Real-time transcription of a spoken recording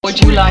Would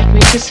you like me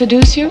to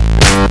seduce you?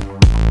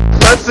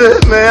 That's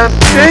it, man.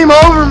 Game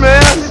over,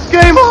 man. It's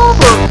game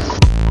over.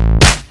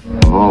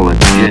 Of all the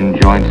gin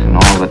joints in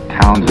all the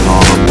towns in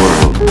all the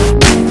world,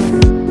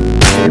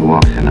 he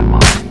walks into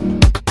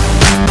mine.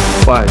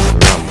 Why is the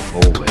rum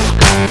always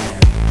gone?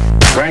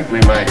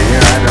 Frankly, my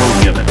dear, I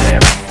don't give a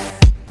damn.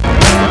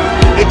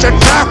 It's a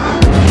trap.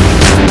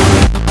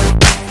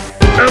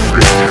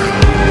 Every town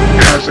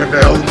has an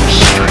Elm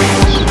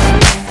Street.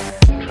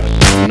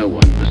 Trust no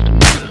one, Mr.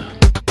 Miller.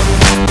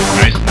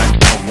 Nice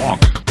night for a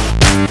walk.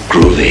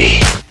 Groovy.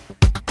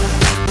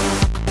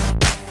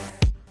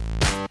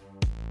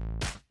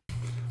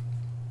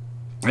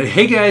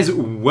 Hey guys,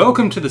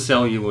 welcome to the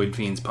Celluloid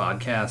Fiends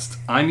podcast.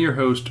 I'm your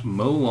host,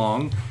 Mo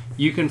Long.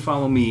 You can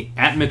follow me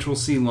at Mitchell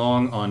C.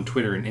 Long on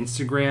Twitter and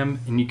Instagram,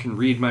 and you can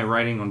read my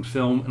writing on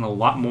film and a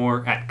lot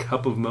more at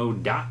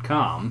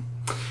cupofmo.com.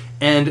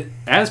 And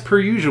as per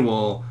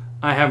usual,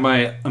 I have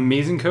my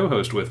amazing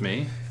co-host with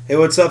me. Hey,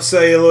 what's up,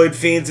 Celluloid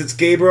Fiends? It's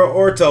Gabriel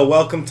Orto.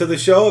 Welcome to the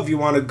show. If you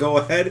want to go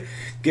ahead,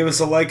 give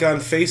us a like on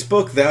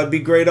Facebook. That would be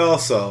great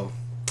also.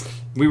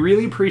 We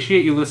really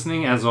appreciate you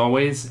listening, as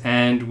always,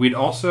 and we'd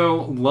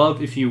also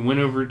love if you went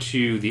over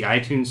to the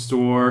iTunes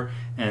store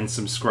and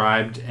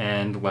subscribed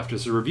and left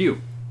us a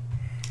review.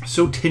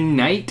 So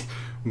tonight,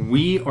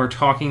 we are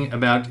talking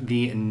about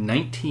the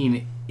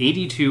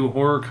 1982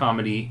 horror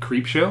comedy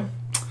Creepshow.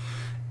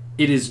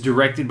 It is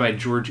directed by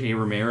George A.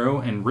 Romero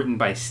and written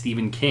by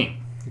Stephen King.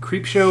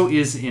 Creepshow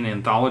is an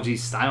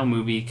anthology-style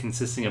movie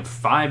consisting of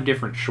 5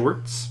 different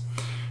shorts.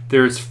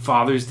 There's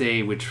Father's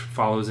Day, which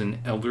follows an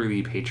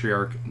elderly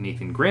patriarch,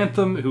 Nathan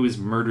Grantham, who is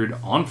murdered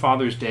on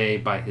Father's Day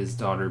by his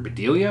daughter,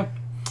 Bedelia.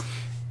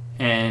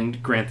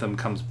 And Grantham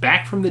comes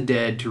back from the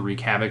dead to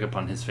wreak havoc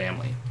upon his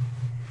family.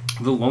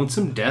 The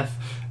Lonesome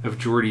Death of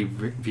Jordy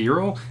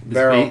Verrill.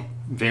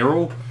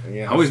 Verrill?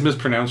 Yes. I always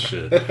mispronounce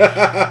shit.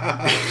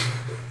 That's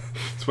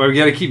why we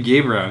gotta keep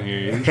Gabe around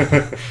here.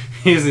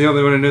 He's the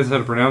only one who knows how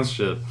to pronounce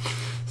shit.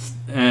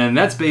 And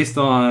that's based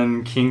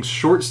on King's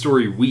short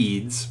story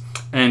Weeds,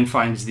 and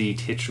finds the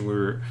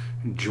titular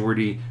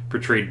Jordy,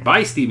 portrayed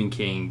by Stephen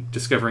King,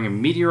 discovering a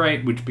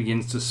meteorite which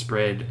begins to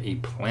spread a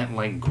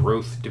plant-like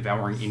growth,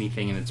 devouring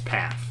anything in its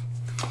path.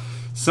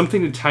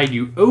 Something to Tide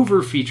You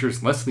Over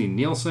features Leslie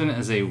Nielsen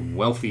as a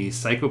wealthy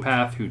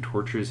psychopath who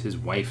tortures his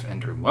wife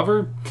and her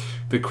lover.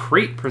 The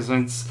Crate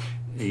presents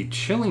a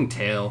chilling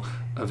tale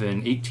of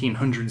an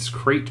 1800s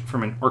crate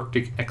from an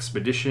Arctic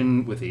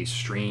expedition with a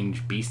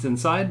strange beast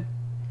inside.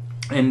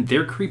 And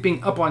They're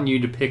Creeping Up on You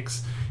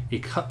depicts a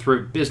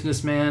cutthroat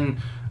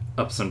businessman,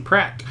 Upson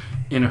Pratt,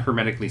 in a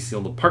hermetically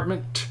sealed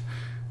apartment.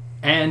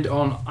 And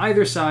on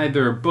either side,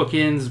 there are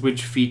bookends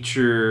which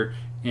feature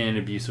an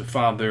abusive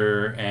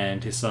father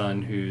and his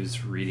son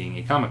who's reading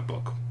a comic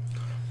book.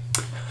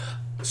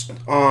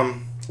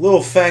 Little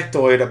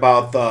factoid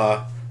about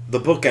the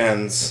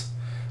bookends.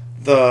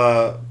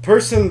 The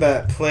person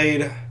that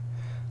played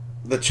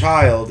the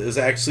child is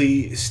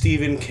actually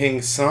Stephen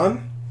King's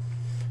son,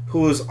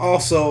 who is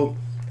also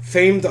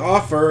famed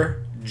author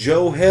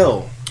Joe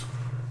Hill.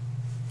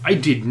 I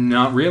did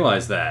not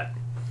realize that.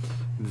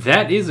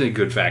 That is a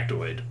good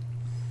factoid.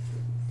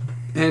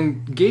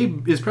 And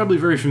Gabe is probably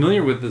very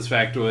familiar with this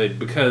factoid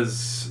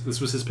because this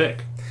was his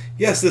pick.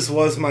 Yes, this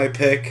was my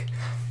pick.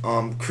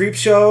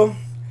 Creepshow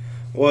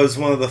was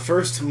one of the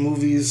first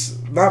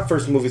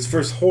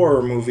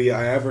horror movie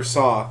I ever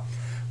saw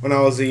when I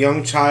was a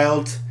young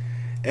child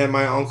at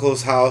my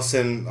uncle's house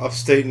in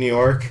upstate New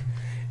York.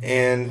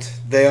 And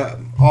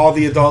all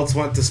the adults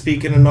went to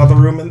speak in another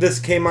room, and this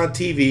came on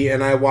TV,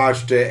 and I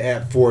watched it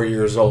at 4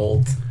 years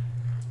old.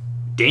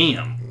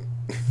 Damn.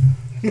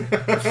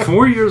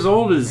 4 years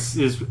old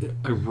is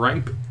a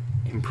ripe,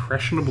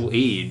 impressionable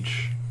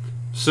age.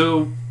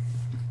 So,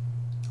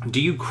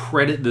 do you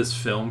credit this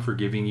film for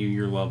giving you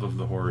your love of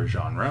the horror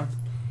genre?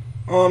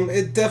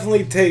 It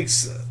definitely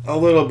takes a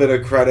little bit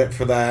of credit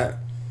for that.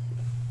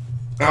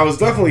 I was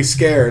definitely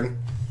scared.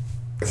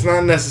 It's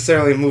not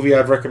necessarily a movie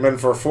I'd recommend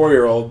for a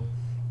 4-year-old,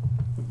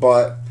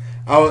 but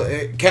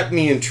it kept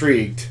me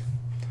intrigued.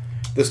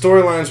 The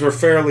storylines were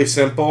fairly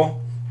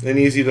simple and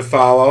easy to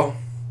follow,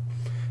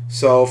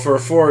 so for a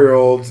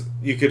 4-year-old,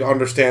 you could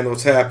understand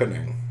what's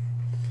happening.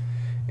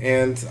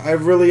 And I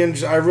really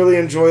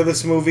enjoy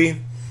this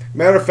movie.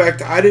 Matter of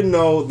fact, I didn't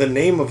know the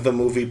name of the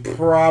movie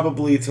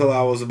probably till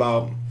I was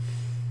about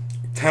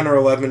 10 or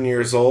 11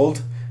 years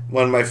old,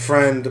 when my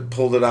friend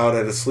pulled it out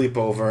at a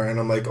sleepover, and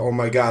I'm like, oh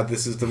my god,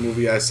 this is the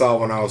movie I saw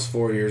when I was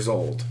 4 years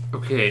old.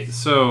 Okay,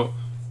 so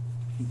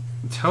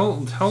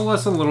tell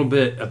us a little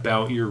bit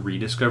about your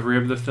rediscovery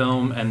of the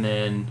film, and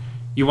then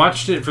you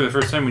watched it for the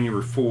first time when you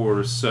were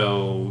 4,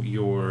 so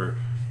your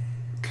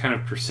kind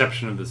of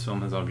perception of this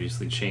film has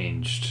obviously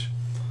changed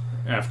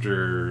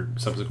after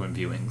subsequent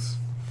viewings.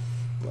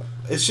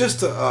 It's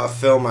just a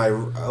film I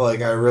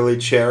really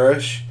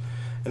cherish.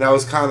 And I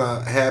was kind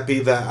of happy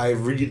that I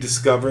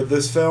rediscovered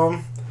this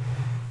film.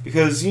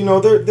 Because, you know,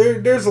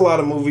 there's a lot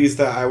of movies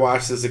that I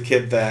watched as a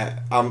kid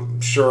that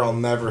I'm sure I'll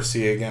never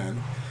see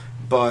again.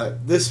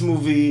 But this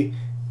movie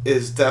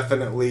is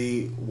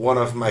definitely one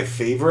of my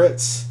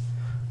favorites.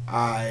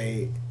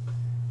 I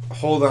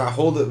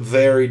hold it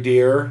very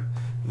dear.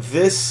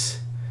 This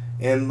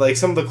and like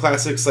some of the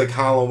classics like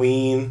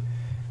Halloween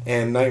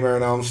and Nightmare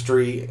on Elm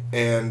Street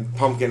and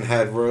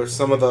Pumpkinhead were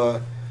some of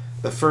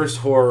the first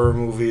horror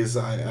movies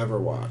I ever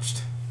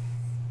watched.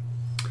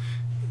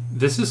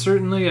 This is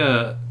certainly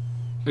a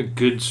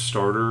good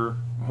starter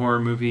horror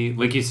movie.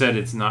 Like you said,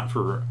 it's not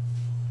for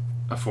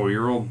a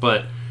 4-year-old,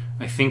 but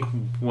I think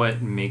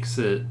what makes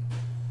it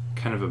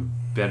kind of a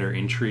better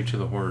entry to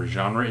the horror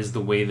genre is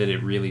the way that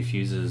it really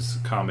fuses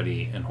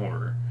comedy and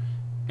horror.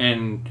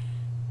 And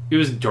it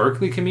was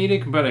darkly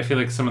comedic, but I feel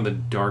like some of the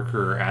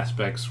darker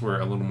aspects were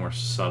a little more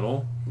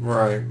subtle.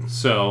 Right.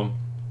 So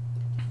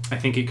I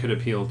think it could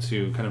appeal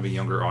to kind of a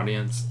younger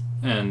audience.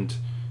 And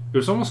it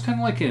was almost kind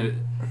of like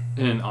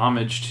an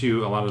homage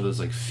to a lot of those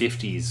like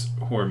 50s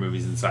horror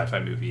movies and sci-fi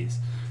movies.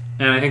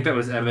 And I think that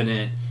was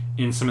evident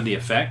in some of the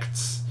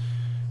effects,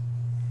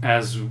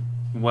 as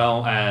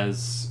well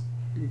as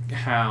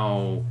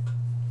how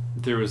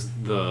there was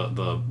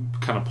the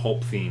kind of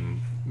pulp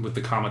theme with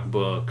the comic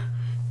book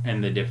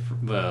and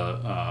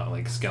the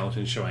like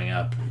skeletons showing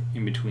up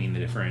in between the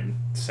different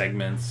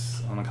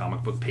segments on the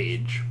comic book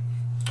page.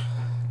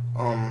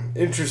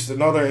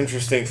 Another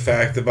interesting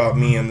fact about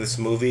me in this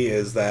movie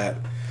is that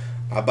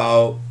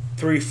about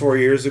 3-4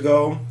 years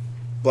ago,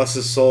 bless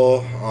his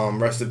soul,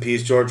 rest in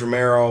peace, George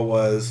Romero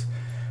was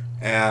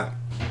at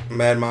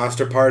Mad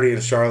Monster Party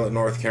in Charlotte,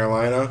 North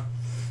Carolina,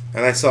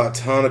 and I saw a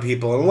ton of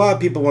people, and a lot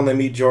of people when they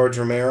meet George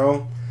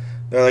Romero,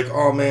 they're like,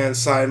 oh man,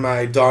 sign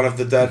my Dawn of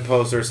the Dead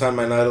poster, sign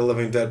my Night of the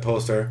Living Dead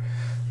poster.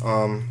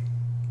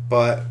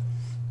 But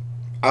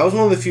I was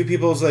one of the few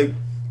people who's like,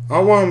 I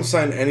don't want him to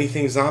sign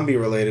anything zombie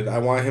related. I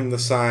want him to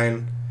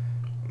sign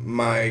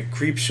my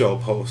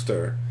Creepshow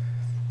poster.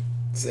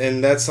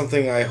 And that's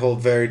something I hold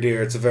very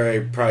dear. It's a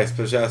very prized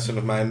possession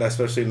of mine,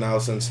 especially now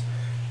since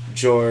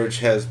George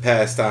has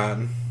passed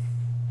on.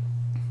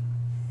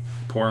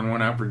 Pouring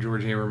one out for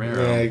George A.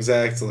 Romero. Yeah,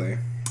 exactly.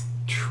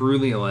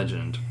 Truly a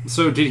legend.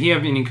 So did he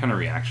have any kind of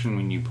reaction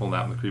when you pulled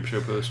out the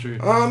Creepshow poster?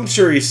 I'm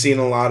sure he's seen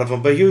a lot of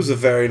them, but he was a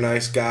very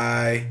nice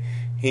guy.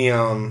 He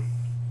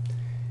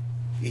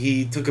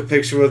took a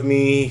picture with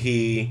me.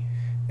 He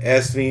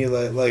asked me,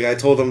 like I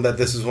told him that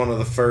this is one of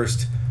the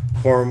first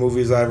horror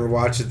movies I ever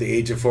watched at the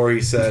age of 4.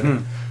 He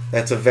said,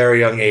 that's a very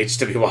young age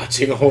to be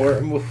watching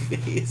horror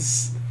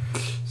movies.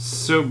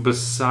 So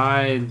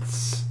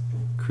besides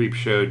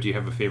Creepshow, do you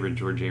have a favorite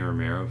George A.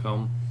 Romero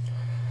film?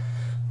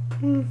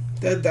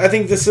 I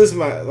think this is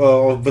my...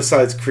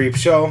 besides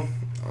Creepshow,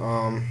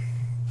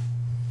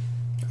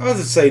 I would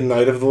say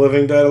Night of the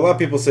Living Dead. A lot of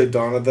people say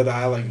Dawn of the Dead.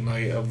 I like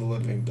Night of the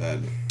Living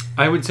Dead.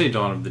 I would say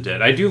Dawn of the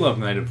Dead. I do love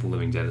Night of the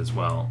Living Dead as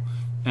well.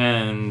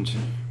 And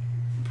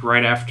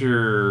right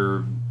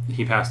after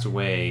he passed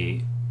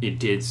away, it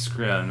did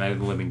Night of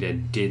the Living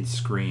Dead did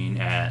screen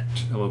at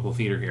a local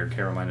theater here,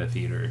 Carolina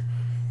Theater.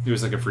 It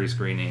was like a free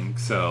screening,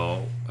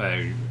 so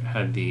I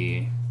had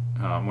the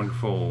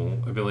wonderful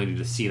ability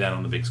to see that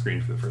on the big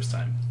screen for the first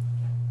time.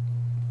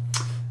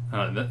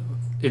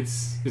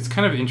 It's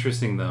kind of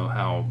interesting, though,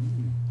 how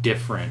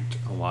different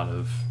a lot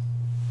of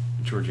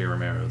George A.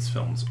 Romero's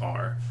films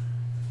are.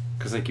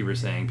 Because like you were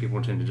saying,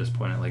 people tend to just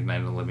point at like Night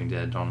of the Living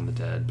Dead, Dawn of the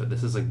Dead, but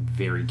this is like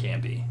very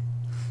campy.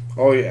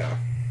 Oh, yeah.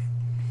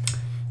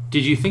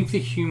 Did you think the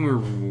humor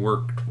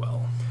worked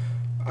well?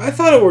 I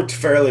thought it worked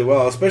fairly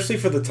well, especially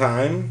for the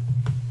time.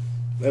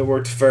 It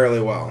worked fairly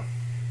well.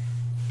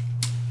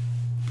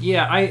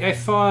 Yeah, I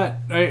thought...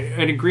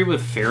 I'd agree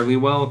with fairly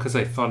well, because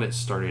I thought it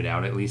started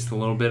out at least a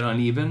little bit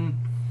uneven.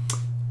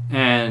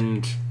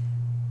 And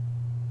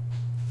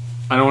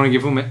I don't want to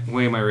give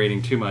away my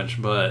rating too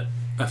much, but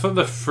I thought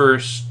the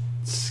first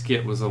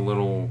skit was a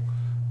little...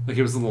 Like,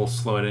 it was a little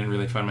slow. I didn't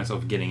really find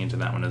myself getting into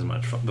that one as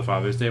much, the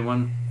Father's Day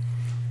one.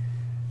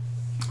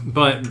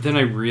 But then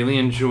I really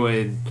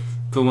enjoyed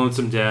The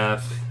Lonesome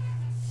Death,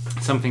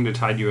 Something to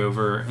Tide You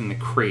Over, and The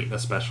Crate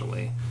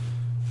especially.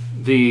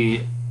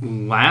 The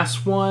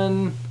last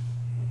one,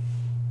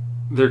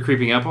 They're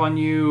Creeping Up on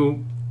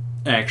You,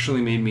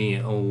 actually made me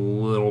a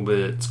little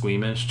bit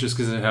squeamish just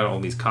because it had all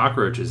these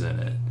cockroaches in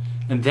it.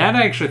 And that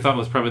I actually thought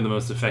was probably the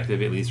most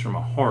effective, at least from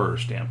a horror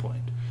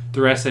standpoint.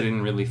 The rest I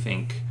didn't really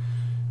think...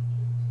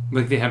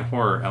 Like, they had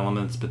horror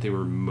elements, but they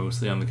were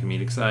mostly on the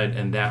comedic side.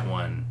 And that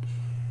one,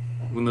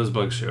 when those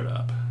bugs showed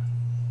up,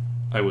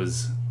 I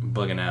was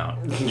bugging out,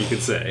 you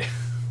could say.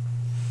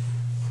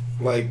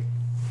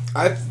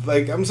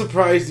 I'm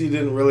surprised you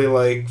didn't really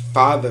like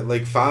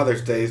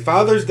Father's Day.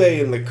 Father's Day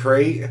and The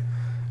Crate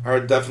are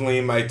definitely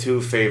my two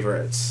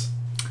favorites.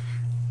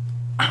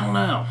 I don't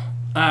know.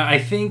 I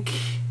think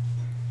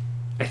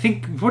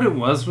what it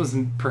was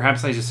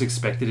perhaps I just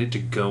expected it to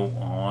go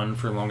on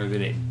for longer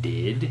than it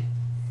did.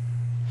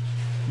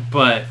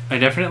 But I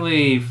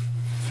definitely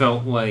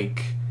felt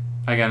like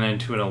I got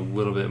into it a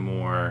little bit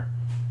more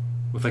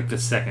with like the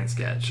second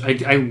sketch.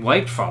 I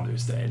liked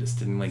Father's Day, I just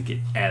didn't like get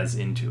as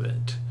into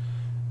it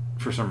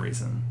for some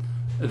reason.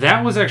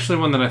 That was actually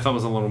one that I thought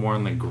was a little more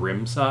on the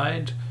grim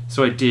side,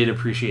 so I did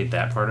appreciate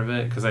that part of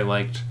it because I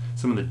liked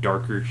some of the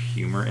darker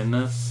humor in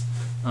this.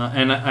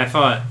 And I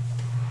thought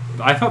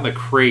I thought The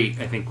Crate,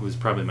 I think, was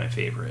probably my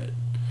favorite.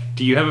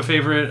 Do you have a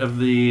favorite of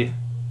the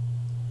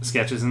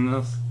sketches in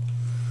this?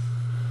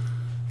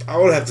 I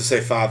would have to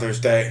say Father's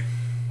Day.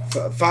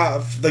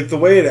 Like, the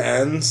way it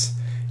ends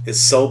is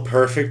so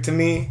perfect to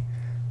me.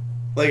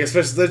 Like,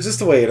 especially just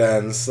the way it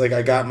ends. Like,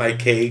 I got my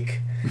cake,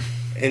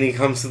 and he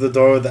comes to the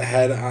door with the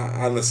head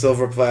on the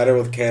silver platter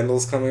with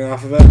candles coming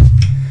off of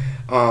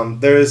it.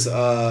 There's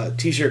a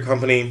t-shirt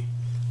company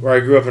where I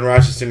grew up in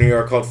Rochester, New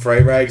York, called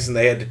Fright Rags, and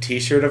they had a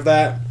t-shirt of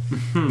that.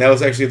 That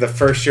was actually the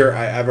first shirt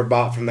I ever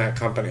bought from that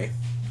company.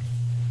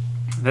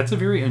 That's a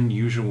very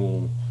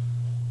unusual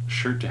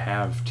shirt to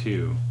have,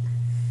 too.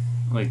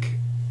 Like,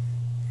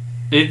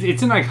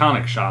 it's an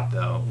iconic shot,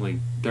 though. Like,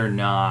 there are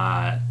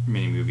not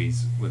many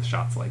movies with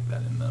shots like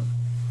that in them.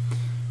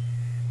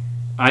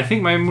 I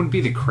think mine would be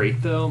The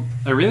Crate, though.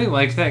 I really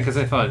liked that because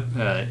I thought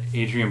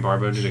Adrienne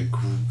Barbeau did a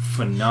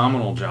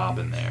phenomenal job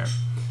in there.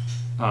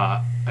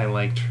 I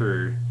liked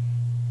her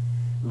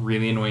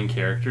really annoying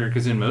character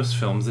because in most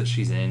films that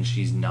she's in,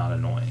 she's not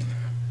annoying.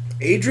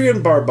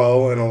 Adrienne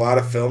Barbeau in a lot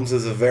of films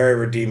is a very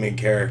redeeming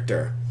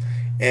character.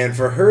 And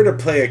for her to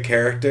play a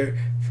character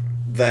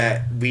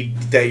that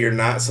you're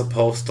not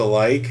supposed to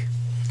like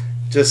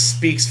just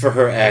speaks for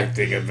her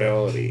acting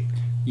ability.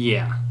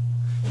 Yeah.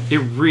 It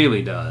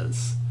really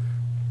does.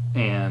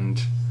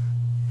 And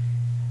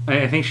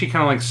I think she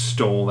kind of like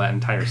stole that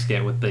entire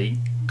skit with the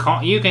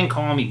you can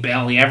call me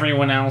Belly,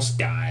 everyone else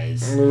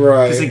dies.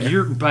 Right. Because like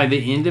you're by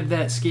the end of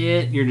that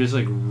skit, you're just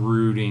like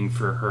rooting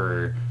for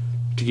her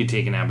to get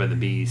taken out by the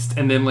beast,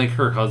 and then like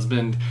her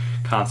husband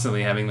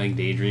constantly having like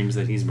daydreams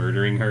that he's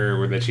murdering her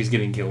or that she's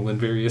getting killed in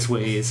various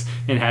ways,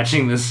 and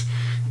hatching this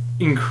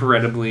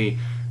incredibly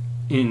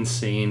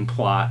insane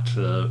plot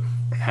to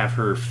have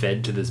her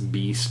fed to this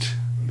beast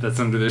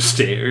that's under their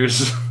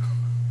stairs.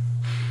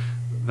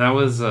 That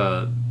was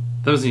a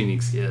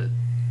unique skit.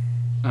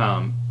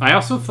 I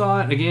also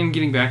thought, again,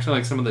 getting back to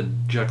like some of the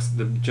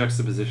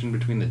juxtaposition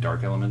between the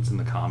dark elements and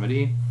the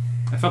comedy,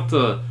 I thought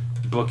the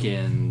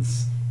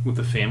bookends with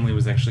the family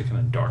was actually kind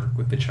of dark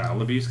with the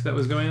child abuse that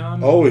was going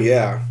on. Oh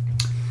yeah.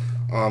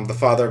 The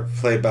father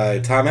played by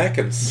Tom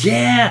Atkins.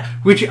 Yeah,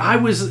 which I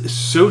was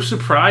so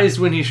surprised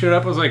when he showed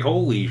up. I was like,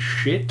 holy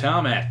shit,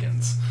 Tom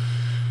Atkins.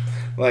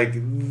 Like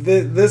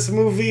this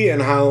movie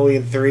and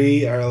Halloween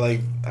 3 are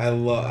like I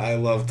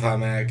love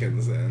Tom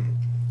Atkins in.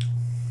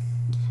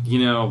 You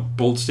know,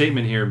 bold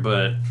statement here,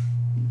 but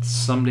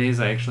some days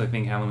I actually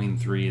think Halloween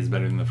 3 is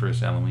better than the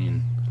first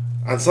Halloween.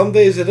 On some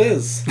days it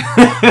is.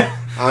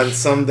 On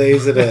some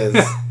days it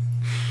is.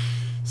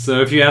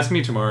 So if you ask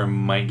me tomorrow, I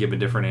might give a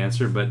different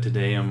answer, but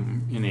today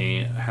I'm in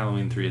a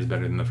Halloween 3 is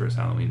better than the first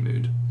Halloween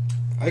mood.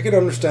 I could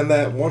understand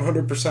that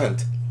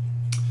 100%.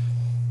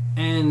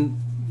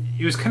 And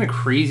it was kind of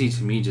crazy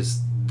to me,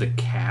 just the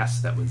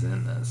cast that was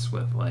in this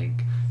with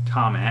like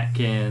Tom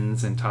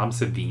Atkins and Tom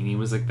Savini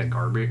was like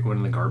one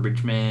of the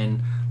garbage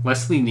men.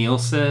 Leslie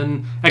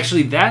Nielsen.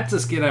 Actually, that's a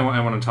skit I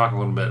want to talk a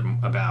little bit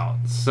about.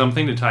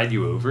 Something to Tide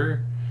You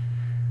Over.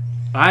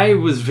 I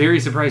was very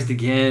surprised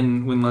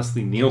again when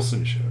Leslie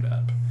Nielsen showed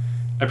up.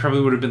 I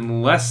probably would have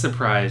been less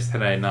surprised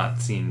had I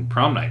not seen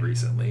Prom Night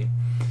recently.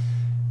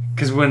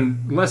 Because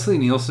when Leslie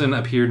Nielsen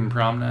appeared in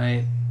Prom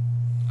Night,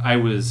 I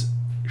was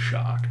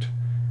shocked.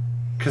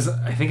 Because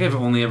I think I've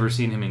only ever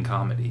seen him in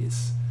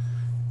comedies.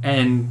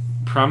 And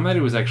Prom Night,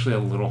 it was actually a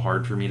little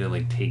hard for me to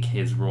like take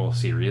his role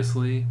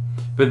seriously.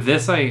 But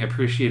this I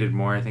appreciated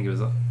more. I think it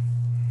was a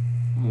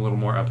little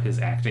more up his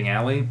acting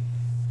alley.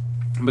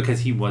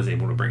 Because he was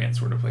able to bring in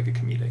sort of like a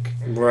comedic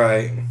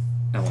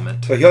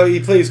element. But he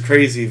plays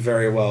crazy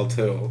very well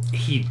too.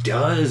 He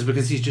does,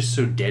 because he's just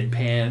so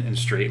deadpan and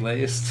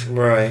straight-laced.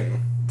 Right.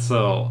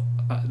 So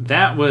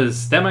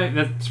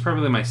that's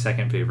probably my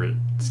second favorite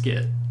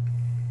skit.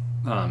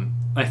 I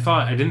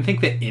didn't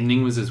think the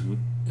ending was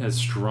as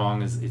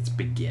strong as its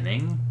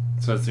beginning,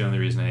 so that's the only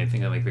reason I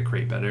think I like The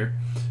Crate better.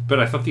 But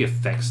I thought the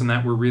effects in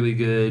that were really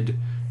good,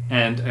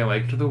 and I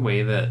liked the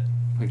way that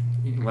like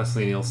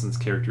Leslie Nielsen's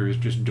character is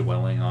just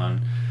dwelling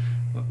on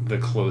the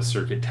closed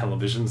circuit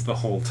televisions the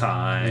whole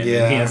time.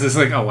 Yeah. He has this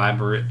like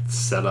elaborate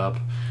setup,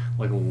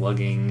 like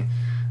lugging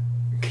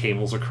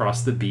cables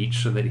across the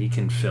beach so that he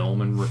can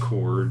film and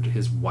record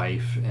his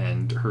wife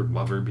and her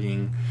lover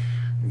being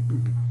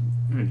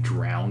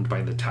drowned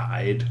by the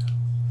tide.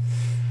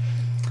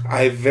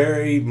 I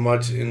very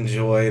much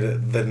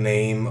enjoyed the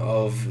name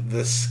of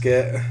the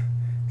skit,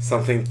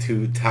 Something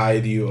to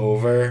Tide You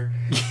Over.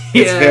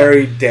 Yeah. It's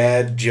very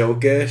dad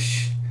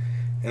joke-ish,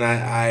 and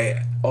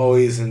I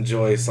always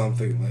enjoy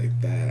something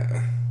like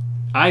that.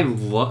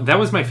 That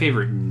was my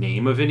favorite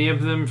name of any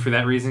of them for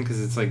that reason,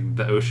 because it's like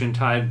the ocean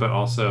tide, but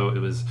also it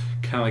was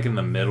kind of like in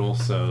the middle,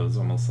 so it was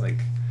almost like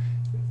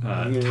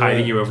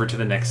tiding you over to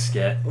the next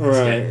sketch.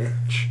 Right.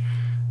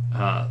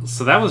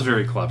 So that was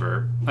very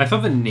clever. I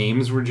thought the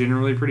names were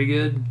generally pretty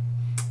good.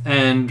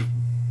 And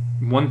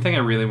one thing I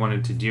really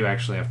wanted to do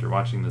actually after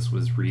watching this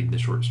was read the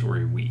short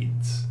story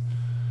Weeds.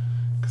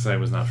 Because I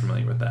was not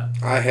familiar with that.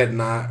 I have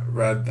not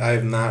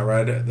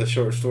read the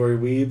short story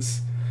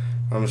Weeds.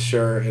 I'm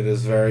sure it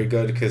is very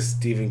good because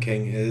Stephen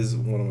King is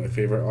one of my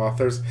favorite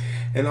authors.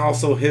 And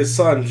also his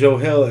son, Joe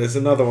Hill, is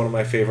another one of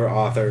my favorite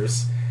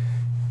authors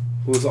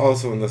who's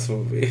also in this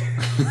movie.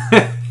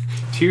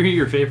 Two of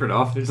your favorite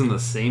authors in the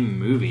same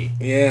movie.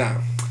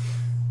 Yeah.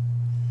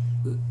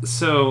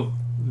 So,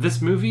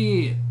 this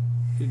movie,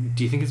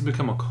 do you think it's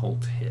become a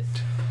cult hit?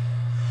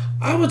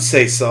 I would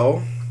say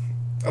so.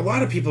 A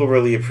lot of people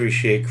really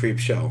appreciate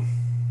Creepshow.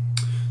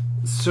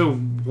 So,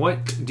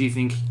 what do you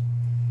think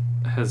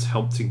has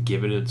helped to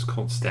give it its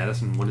cult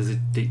status, and what is it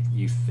that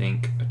you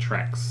think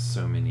attracts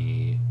so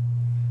many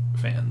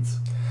fans?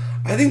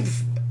 I think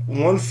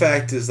one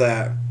fact is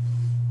that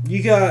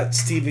you got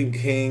Stephen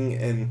King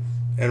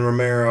and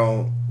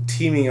Romero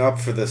teaming up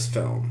for this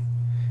film,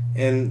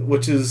 and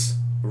which is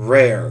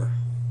rare.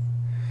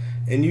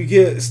 And you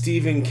get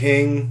Stephen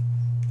King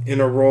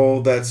in a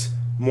role that's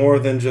more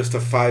than just a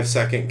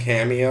 5-second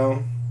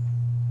cameo.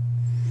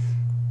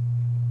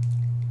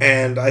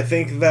 And I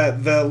think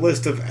that the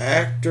list of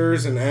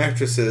actors and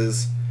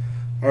actresses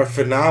are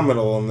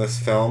phenomenal in this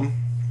film.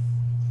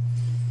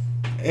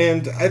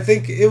 And I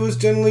think it was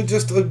generally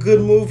just a good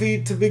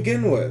movie to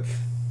begin with.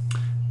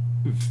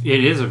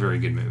 It is a very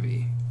good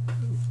movie.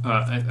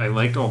 I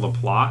liked all the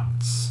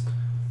plots.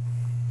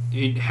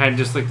 It had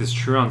just like this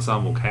true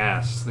ensemble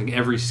cast. Like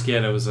every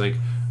skit, I was like,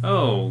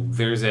 oh,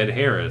 there's Ed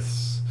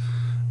Harris.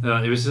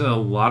 It was a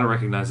lot of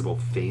recognizable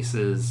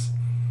faces.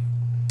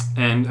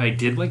 And I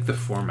did like the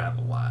format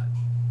a lot.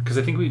 Because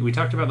I think we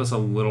talked about this a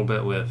little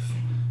bit with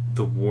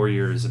The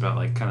Warriors, about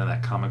like kind of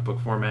that comic book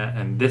format.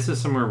 And this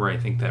is somewhere where I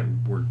think that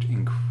worked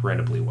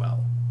incredibly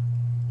well.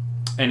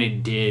 And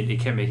it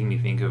kept making me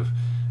think of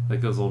like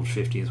those old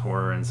 50s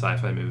horror and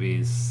sci-fi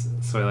movies.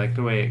 So I like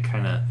the way it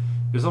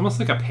was almost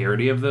like a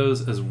parody of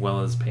those as well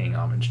as paying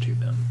homage to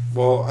them.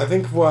 Well, I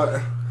think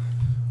what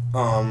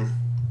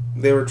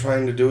they were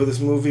trying to do with this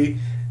movie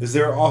is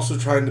they were also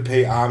trying to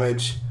pay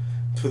homage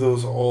to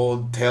those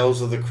old Tales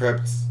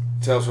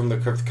from the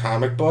Crypt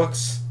comic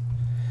books.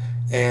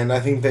 And I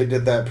think they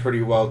did that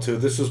pretty well too.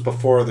 This was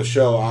before the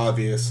show,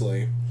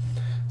 obviously.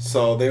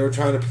 So they were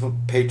trying to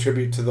pay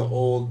tribute to the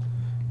old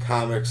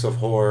comics of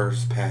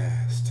horrors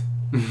past.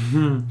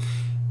 And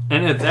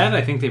at that,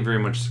 I think they very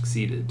much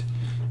succeeded.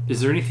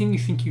 Is there anything you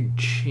think you'd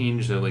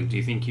change though? Like, do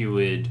you think you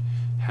would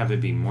have it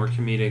be more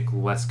comedic,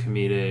 less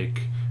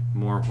comedic,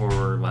 more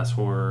horror, less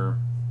horror?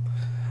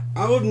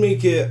 I would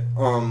make it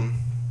a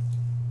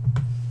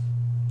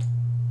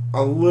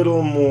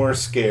little more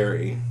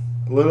scary.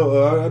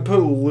 I'd put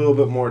a little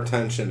bit more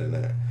tension in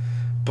it.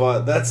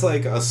 But that's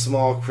like a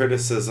small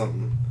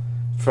criticism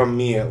from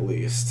me, at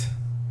least.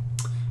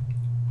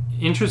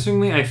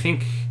 Interestingly, I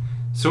think...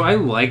 So I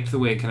liked the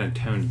way it kind of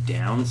toned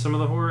down some of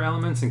the horror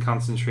elements and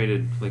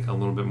concentrated like a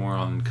little bit more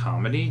on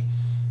comedy.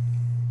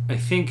 I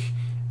think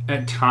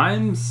at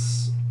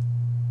times,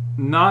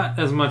 not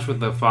as much with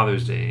the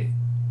Father's Day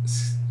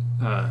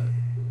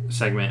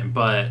segment,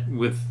 but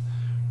with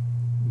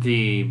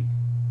the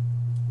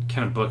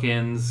kind of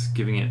bookends,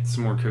 giving it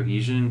some more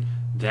cohesion.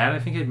 That I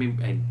think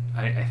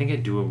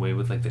I'd do away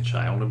with like the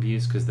child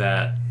abuse, because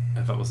that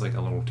I thought was like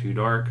a little too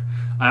dark.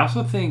 I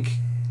also think,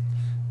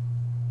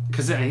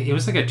 because it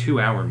was like a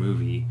 2-hour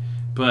movie,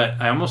 but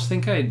I almost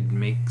think I'd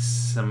make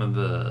some of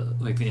the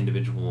like the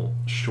individual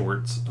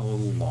shorts a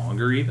little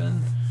longer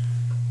even,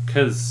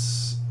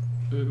 because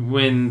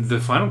when the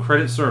final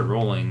credits started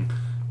rolling,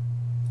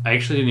 I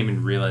actually didn't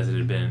even realize it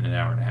had been an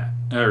hour and a half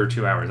or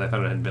 2 hours. I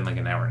thought it had been like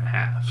an hour and a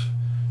half.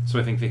 So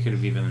I think they could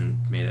have even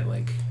made it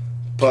like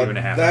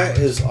 2.5 hours. That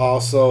is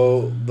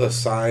also the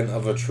sign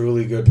of a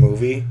truly good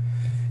movie,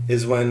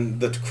 is when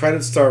the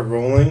credits start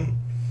rolling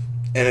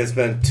and it's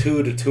been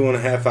 2 to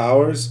 2.5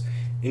 hours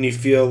and you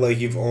feel like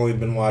you've only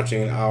been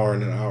watching an hour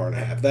and a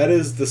half. That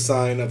is the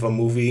sign of a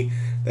movie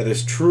that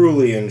is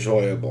truly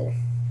enjoyable.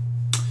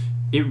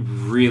 It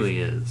really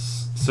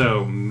is.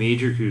 So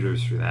major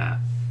kudos for that.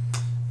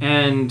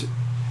 And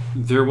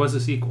there was a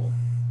sequel.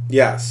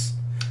 Yes.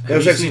 There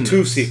was actually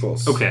 2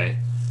 sequels. Okay.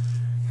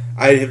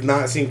 I have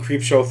not seen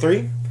Creepshow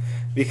 3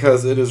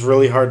 because it is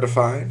really hard to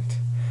find,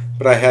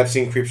 but I have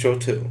seen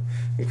Creepshow 2.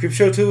 And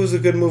Creepshow 2 is a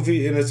good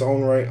movie in its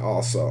own right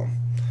also.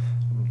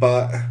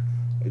 But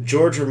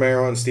George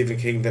Romero and Stephen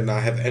King did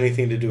not have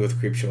anything to do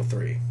with Creepshow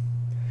 3.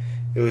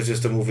 It was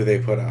just a movie they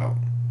put out.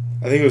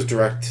 I think it was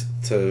direct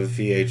to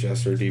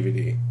VHS or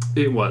DVD.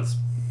 It was.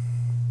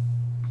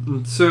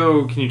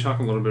 So, can you talk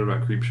a little bit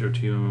about Creepshow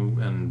 2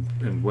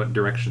 and what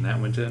direction that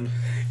went in?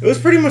 It was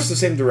pretty much the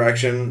same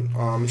direction.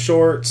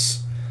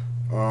 Shorts.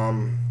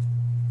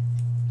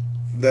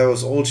 There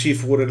was Old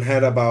Chief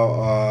Woodenhead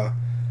about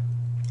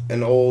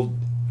an old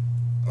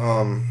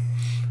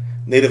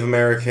Native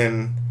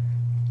American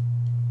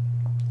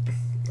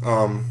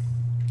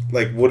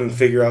like wooden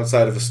figure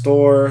outside of a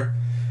store.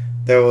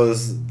 There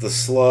was the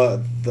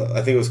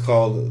I think it was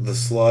called the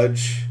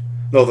Sludge.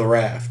 No, the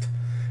Raft.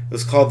 It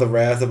was called the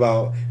Raft,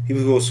 about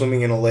people who go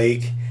swimming in a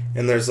lake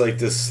and there's like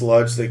this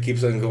sludge that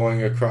keeps on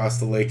going across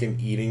the lake and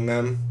eating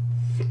them.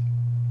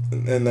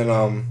 And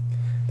then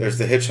there's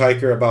the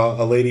Hitchhiker, about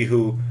a lady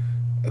who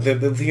I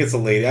think it's a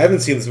lady. I haven't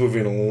seen this movie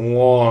in a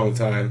long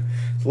time.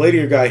 The lady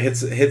or guy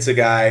hits a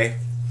guy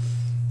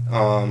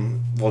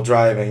while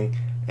driving,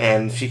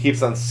 and she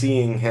keeps on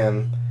seeing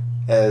him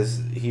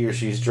as he or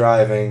she's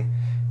driving,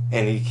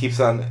 and he keeps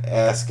on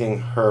asking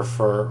her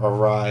for a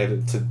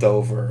ride to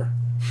Dover.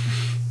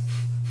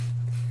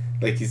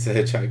 Like he's a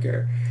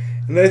hitchhiker.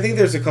 And I think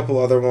there's a couple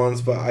other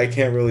ones, but I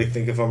can't really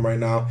think of them right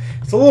now.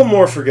 It's a little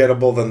more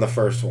forgettable than the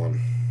first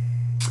one.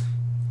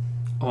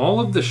 All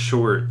of the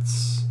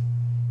shorts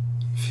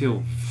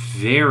feel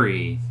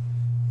very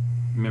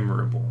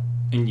memorable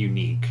and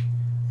unique.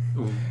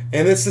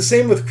 And it's the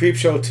same with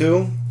Creepshow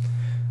too.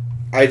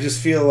 I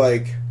just feel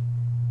like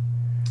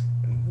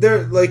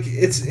they're like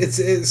it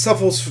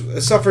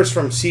suffers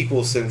from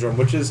sequel syndrome,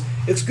 which is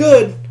it's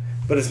good,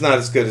 but it's not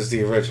as good as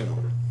the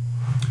original.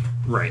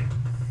 Right.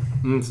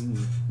 It's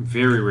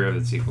very rare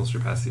that sequels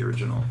surpass the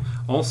original.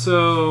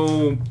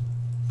 Also,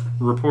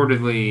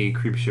 reportedly,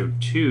 Creepshow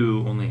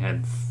 2 only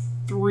had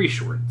 3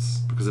 shorts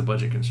because of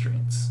budget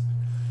constraints.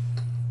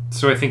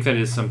 So I think that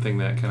is something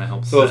that kind of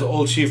helps. So it's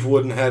Old Chief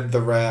Woodenhead,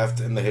 The Raft,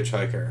 and The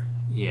Hitchhiker.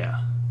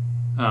 Yeah.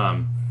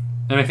 And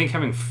I think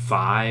having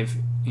 5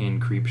 in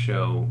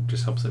Creepshow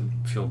just helps it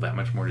feel that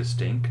much more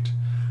distinct.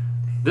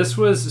 This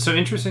was... So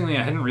interestingly,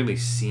 I hadn't really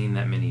seen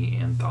that many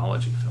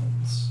anthology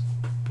films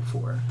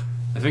before.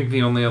 I think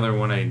the only other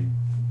one I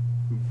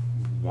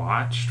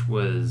watched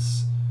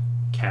was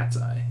Cat's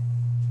Eye.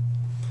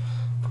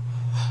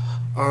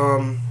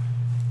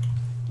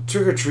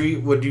 Trick or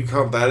Treat, would you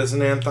count that as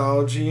an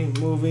anthology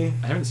movie?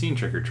 I haven't seen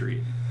Trick or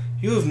Treat.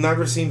 You have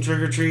never seen Trick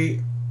or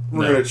Treat?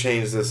 We're No. going to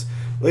change this.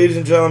 Ladies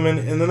and gentlemen,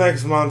 in the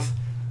next month,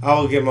 I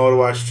will get Mo to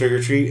watch Trick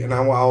or Treat, and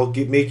I'll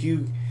make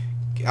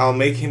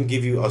him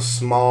give you a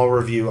small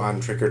review on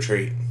Trick or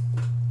Treat.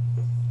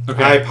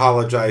 Okay. I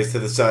apologize to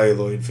the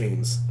celluloid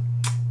fiends.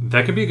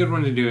 That could be a good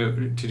one to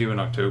do in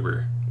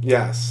October.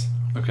 Yes.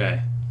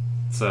 Okay.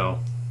 So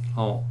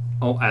I'll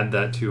add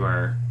that to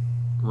our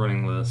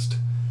running list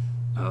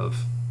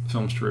of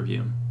films to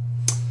review.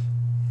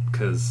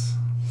 Because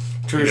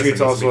Trick or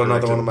Treat's also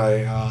another one of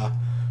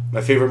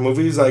my favorite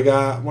movies. I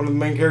got one of the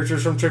main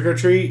characters from Trick or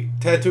Treat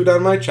tattooed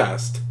on my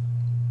chest.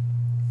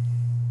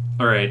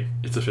 Alright,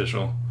 it's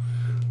official.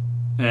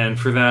 And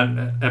for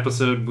that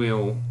episode,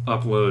 we'll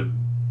upload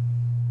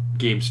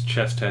Gabe's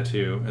chest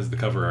tattoo as the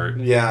cover art.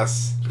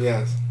 Yes.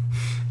 Yes.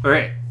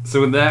 Alright, so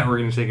with that, we're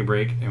going to take a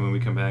break, and when we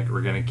come back,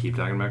 we're going to keep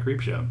talking about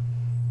Creepshow.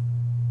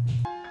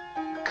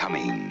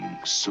 Coming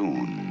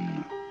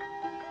soon.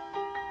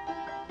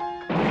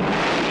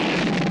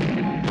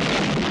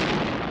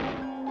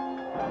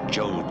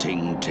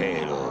 Jolting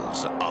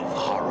tales of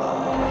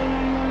horror.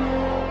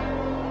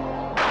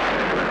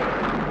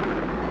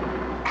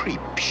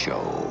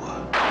 Creepshow.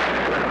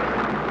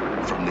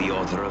 From the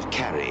author of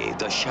Carrie,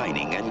 The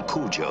Shining, and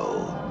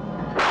Cujo.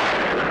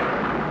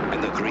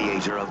 And the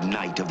creator of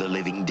Night of the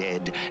Living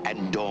Dead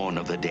and Dawn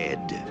of the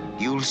Dead.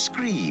 You'll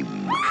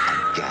scream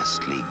at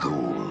ghastly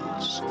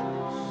ghouls.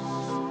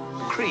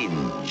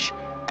 Cringe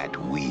at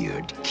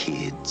weird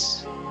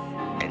kids.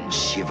 And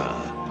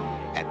shiver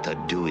at the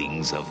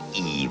doings of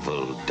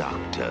evil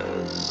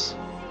doctors.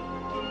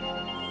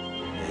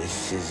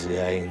 This is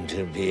going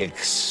to be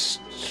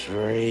extremely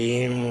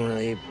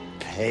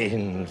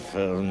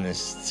painful,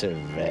 Mr.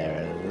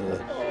 Verrill.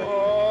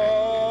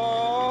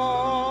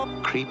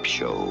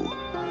 Creepshow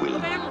will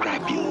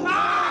grab you,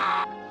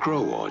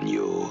 grow on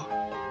you,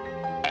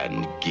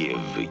 and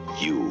give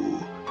you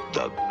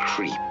the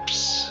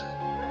creeps.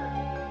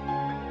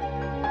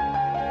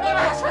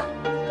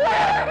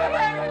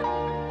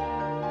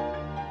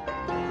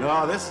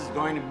 No, this is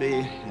going to be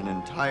an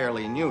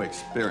entirely new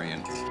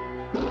experience.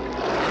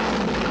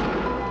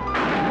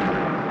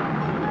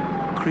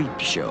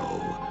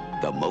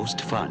 Creepshow, the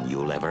most fun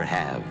you'll ever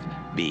have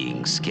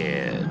being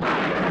scared.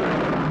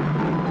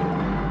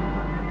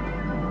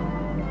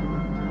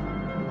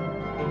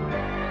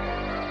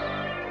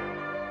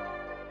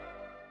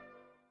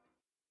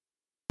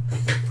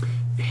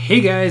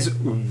 Hey guys,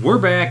 we're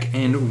back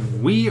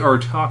and we are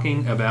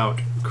talking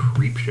about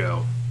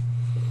Creepshow.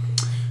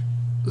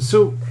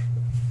 So,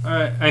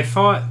 I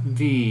thought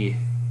the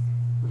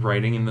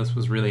writing in this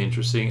was really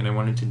interesting and I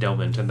wanted to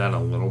delve into that a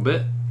little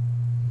bit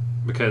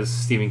because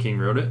Stephen King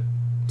wrote it.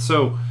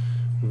 So,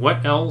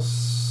 what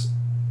else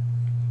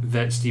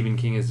that Stephen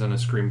King has done a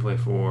screenplay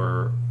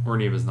for or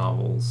any of his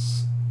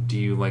novels do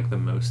you like the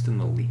most and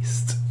the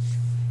least?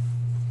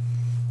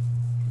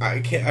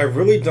 I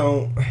really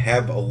don't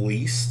have a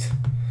least.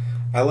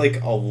 I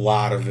like a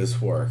lot of his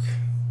work.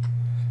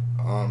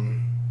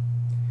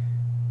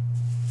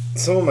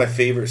 Some of my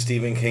favorite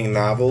Stephen King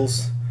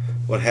novels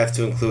would have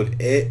to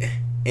include it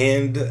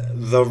and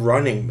The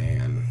Running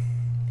Man.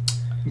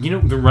 You know,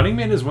 The Running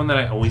Man is one that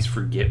I always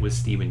forget was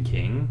Stephen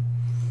King.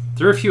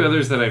 There are a few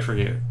others that I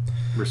forget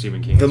were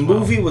Stephen King. The as well.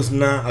 movie was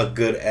not a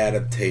good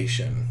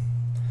adaptation.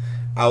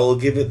 I will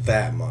give it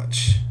that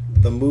much.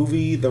 The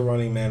movie, The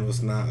Running Man,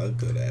 was not a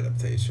good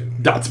adaptation.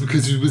 That's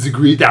because it was a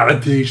great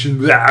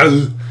adaptation.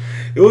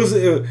 It was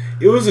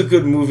a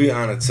good movie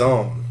on its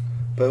own,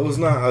 but it was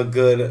not a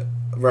good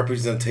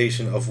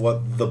representation of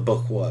what the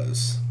book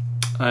was.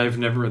 I've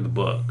never read the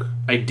book.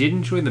 I did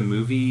enjoy the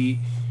movie.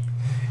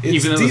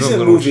 It's even a though it was decent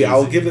little movie. cheesy.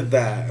 I'll give it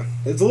that.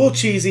 It's a little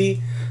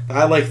cheesy.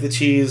 I like the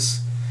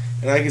cheese,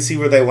 and I can see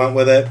where they went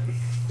with it.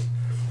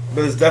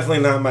 But it's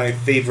definitely not my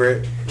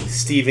favorite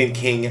Stephen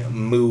King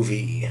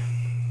movie.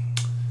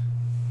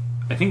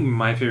 I think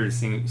my favorite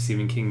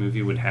Stephen King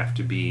movie would have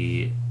to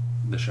be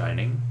The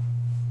Shining.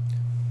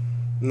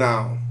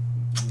 Now,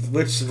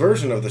 which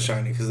version of The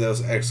Shining? Because there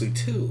was actually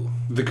two.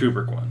 The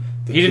Kubrick one.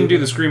 The He didn't do Kubrick.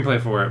 the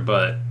screenplay for it,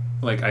 but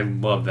like I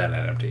love that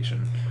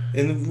adaptation.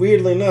 And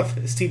weirdly enough,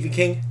 Stephen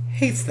King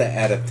hates that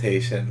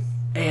adaptation.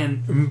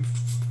 And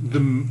the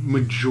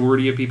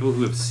majority of people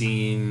who have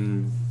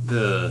seen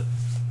the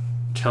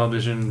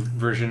television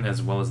version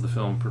as well as the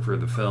film prefer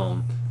the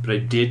film. But I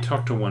did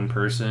talk to one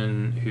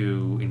person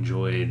who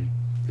enjoyed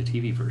the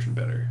TV version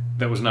better.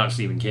 That was not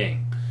Stephen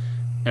King.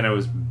 And I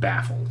was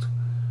baffled.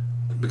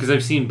 Because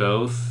I've seen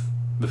both,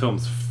 the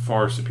film's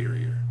far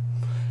superior.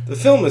 The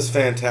film is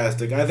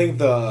fantastic. I think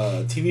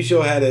the TV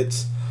show had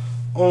its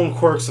own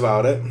quirks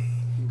about it,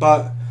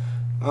 but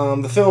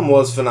the film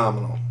was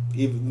phenomenal,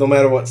 no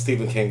matter what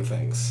Stephen King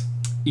thinks.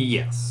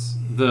 Yes.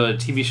 The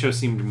TV show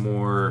seemed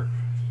more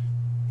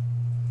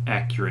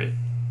accurate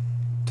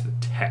to the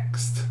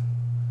text,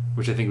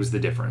 which I think was the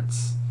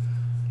difference.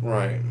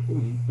 Right.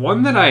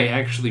 One that I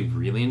actually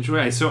really enjoy,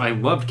 I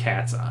loved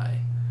Cat's Eye.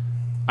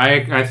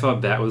 I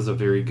thought that was a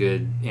very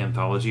good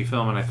anthology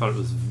film, and I thought it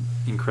was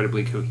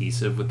incredibly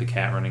cohesive with the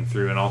cat running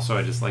through, and also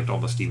I just liked all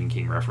the Stephen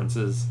King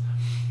references.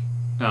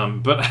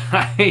 But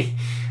I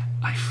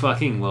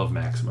fucking love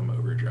Maximum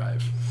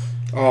Overdrive.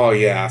 Oh,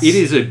 yes. It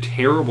is a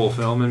terrible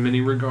film in many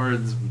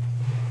regards,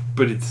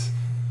 but it's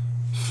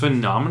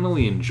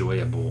phenomenally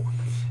enjoyable.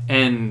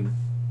 And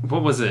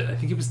what was it? I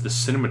think it was the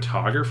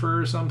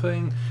cinematographer or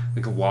something,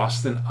 like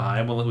lost an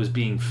eye while it was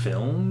being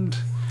filmed.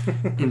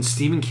 And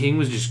Stephen King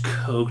was just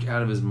coked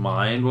out of his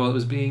mind while it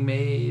was being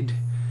made.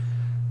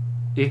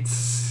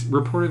 It's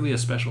reportedly a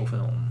special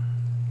film.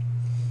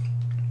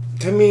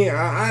 To me,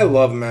 I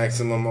love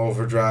Maximum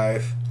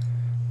Overdrive.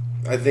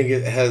 I think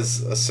it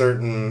has a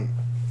certain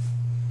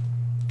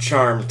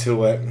charm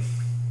to it.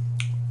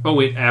 Oh,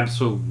 it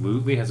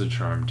absolutely has a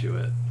charm to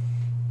it.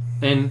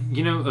 And,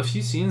 you know, a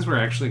few scenes were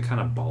actually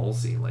kind of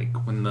ballsy.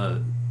 Like when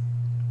the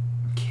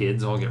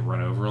kids all get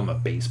run over on the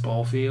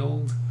baseball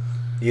field.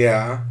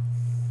 Yeah.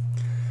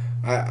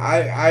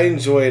 I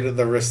enjoyed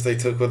the risk they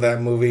took with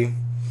that movie.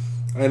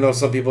 I know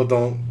some people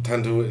don't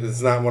tend to.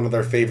 It's not one of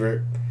their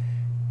favorite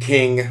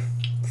King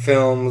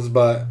films,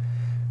 but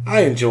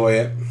I enjoy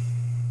it.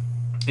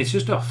 It's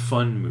just a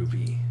fun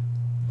movie.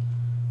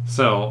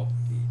 So,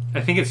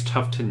 I think it's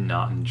tough to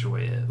not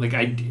enjoy it.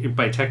 Like,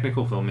 by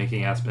technical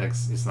filmmaking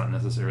aspects, it's not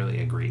necessarily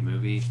a great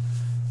movie,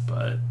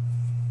 but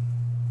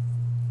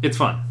it's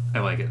fun. I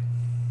like it.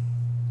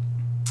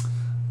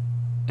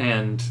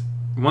 And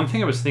one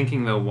thing I was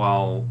thinking, though,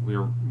 while we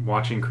were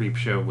watching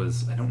Creepshow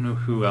was, I don't know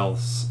who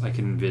else I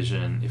can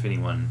envision, if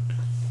anyone,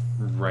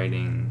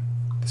 writing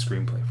the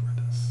screenplay for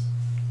this.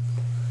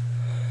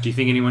 Do you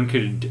think anyone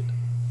could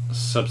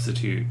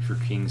substitute for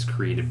King's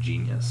creative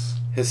genius?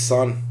 His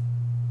son.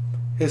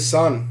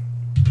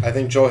 I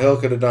think Joe Hill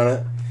could have done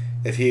it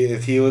if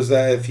he was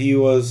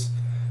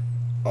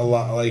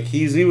alive. Like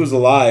he was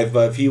alive,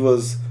 but if he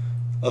was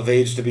of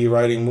age to be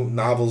writing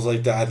novels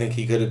like that, I think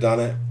he could have done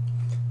it.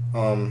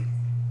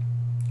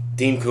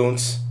 Dean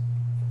Koontz.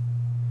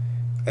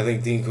 I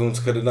think Dean Koontz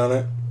could have done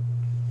it.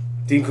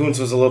 Dean Koontz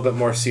was a little bit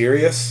more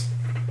serious,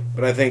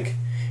 but I think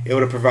it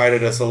would have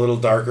provided us a little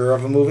darker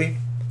of a movie.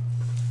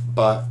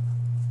 But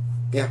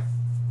yeah.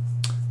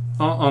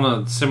 On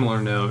a similar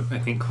note, I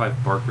think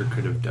Clive Barker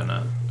could have done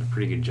a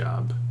pretty good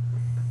job.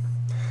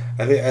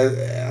 I think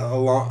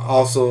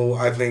also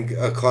I think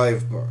a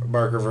Clive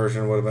Barker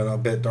version would have been a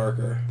bit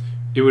darker.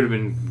 It would have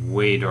been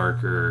way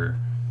darker,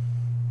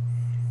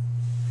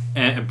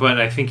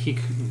 but I think he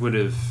would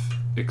have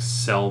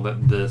excelled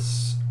at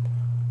this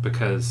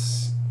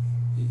because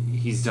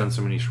he's done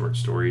so many short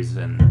stories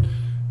and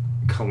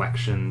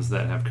collections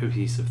that have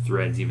cohesive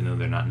threads, even though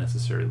they're not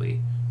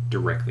necessarily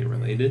directly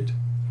related.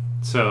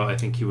 So I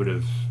think he would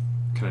have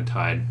kind of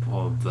tied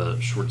all of the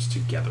shorts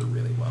together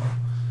really well.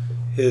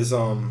 His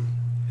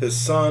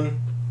son,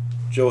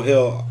 Joe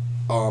Hill,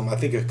 I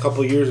think a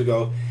couple years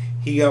ago,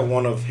 he got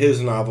one of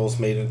his novels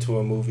made into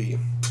a movie.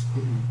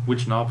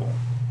 Which novel?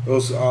 It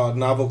was a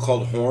novel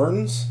called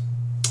Horns.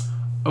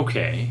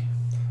 Okay.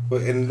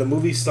 And the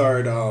movie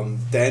starred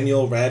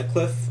Daniel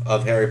Radcliffe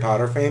of Harry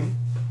Potter fame.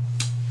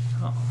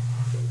 Oh.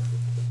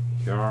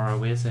 You're a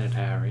wizard,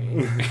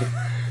 Harry.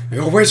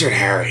 You're a wizard,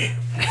 Harry.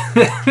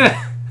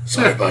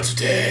 Sorry about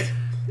your dad.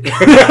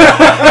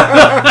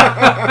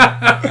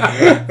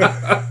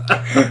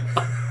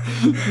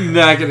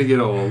 Not gonna get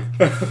old.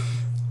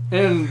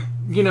 And,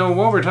 you know,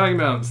 while we're talking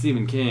about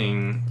Stephen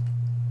King,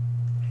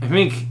 I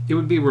think it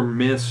would be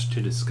remiss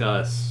to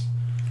discuss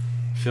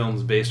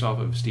films based off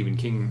of Stephen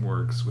King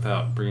works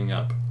without bringing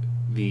up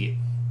the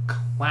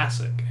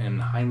classic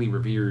and highly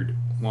revered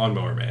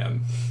Lawnmower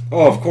Man.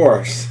 Oh, of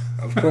course.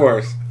 Of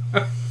course.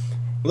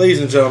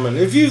 Ladies and gentlemen,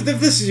 if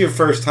this is your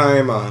first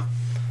time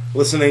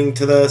listening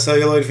to the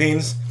Celluloid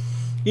Fiends,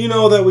 you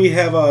know that we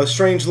have a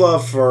strange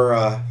love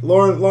for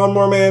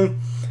Lawnmower Man,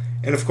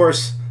 and of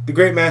course, the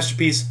great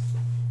masterpiece,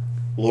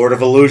 Lord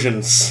of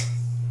Illusions.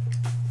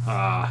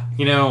 Scott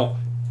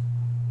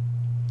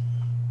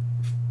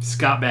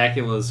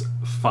Bakula's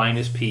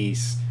finest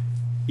piece,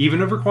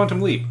 even over Quantum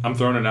Leap. I'm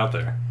throwing it out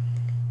there.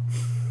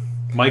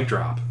 Mic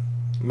drop.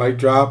 Mic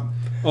drop.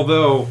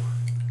 Although,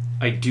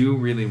 I do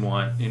really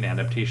want an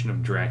adaptation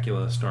of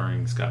Dracula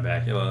starring Scott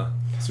Bakula.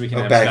 So we can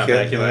have Scott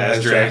Bakula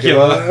as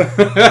Dracula.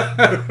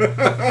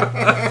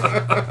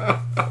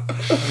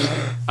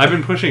 I've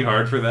been pushing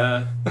hard for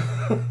that.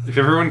 If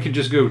everyone could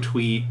just go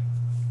tweet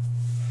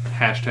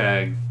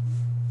hashtag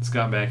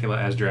Scott Bakula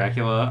as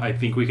Dracula, I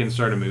think we can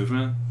start a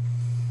movement.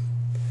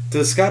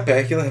 Does Scott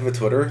Bakula have a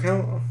Twitter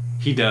account?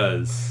 He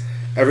does.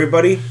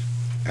 Everybody,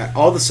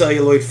 all the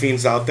Celluloid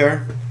Fiends out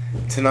there,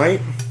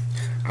 tonight,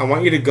 I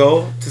want you to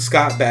go to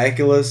Scott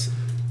Bakula's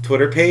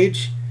Twitter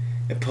page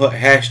and put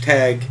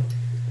hashtag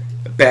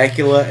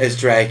Bakula as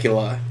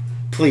Dracula.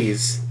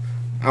 Please.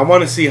 I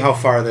want to see how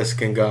far this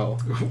can go.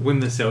 When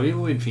the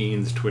Celluloid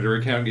Fiends Twitter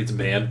account gets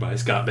banned by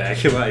Scott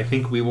Bakula, I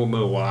think we will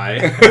know why.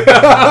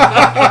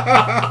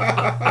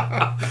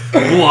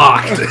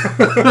 Blocked.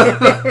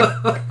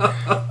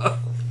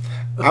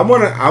 I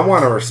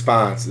want a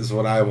response is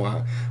what I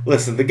want.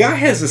 Listen, the guy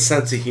has a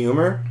sense of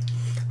humor.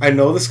 I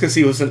know this because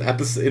he was in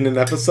an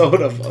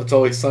episode of It's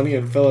Always Sunny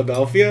in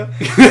Philadelphia.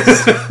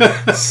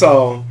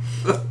 So,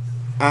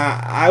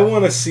 I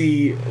want to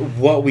see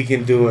what we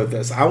can do with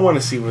this. I want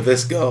to see where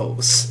this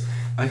goes.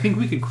 I think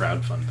we could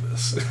crowdfund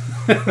this.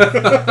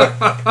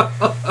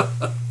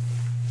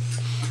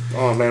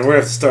 Oh, man, we're going to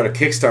have to start a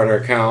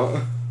Kickstarter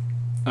account.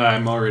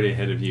 I'm already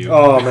ahead of you.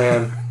 Oh,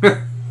 man.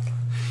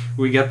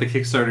 We got the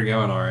Kickstarter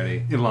going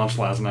already. It launched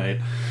last night.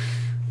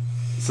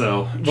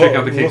 So, check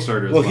out the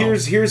Kickstarter as well.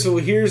 Here's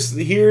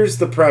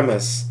the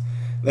premise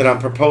that I'm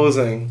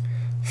proposing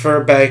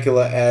for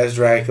Bakula as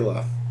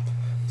Dracula.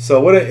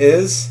 So what it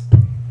is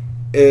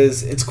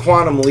it's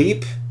Quantum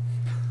Leap,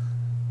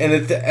 and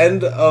at the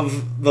end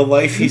of the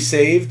life he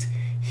saved,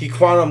 he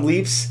quantum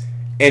leaps,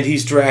 and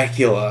he's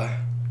Dracula.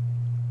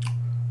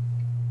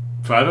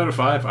 5 out of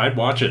 5. I'd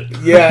watch it.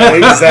 Yeah,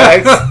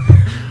 exactly.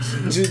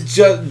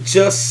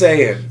 Just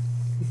saying.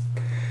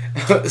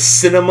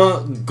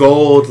 Cinema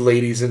gold,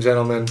 ladies and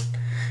gentlemen.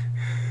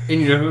 And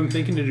you know who I'm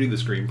thinking to do the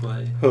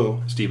screenplay?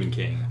 Who? Stephen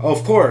King. Oh,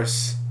 of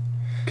course.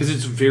 Because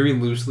it's very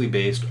loosely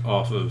based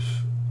off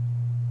of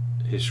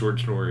his short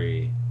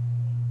story,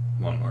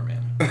 Lawnmower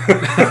Man.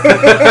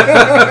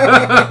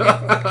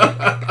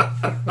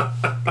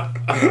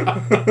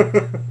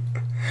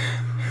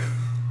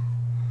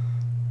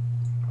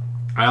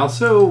 I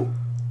also,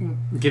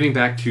 getting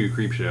back to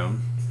Creepshow.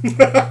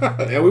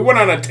 Yeah, we went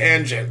on a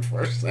tangent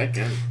for a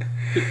second.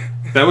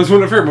 That was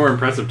one of her more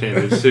impressive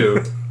tangents,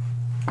 too.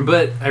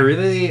 But I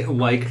really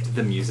liked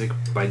the music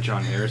by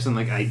John Harrison.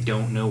 Like, I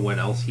don't know what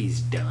else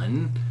he's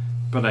done,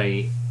 but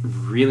I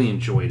really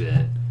enjoyed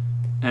it.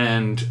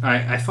 And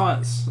I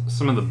thought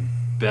some of the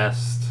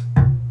best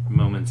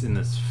moments in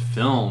this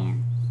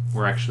film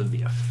were actually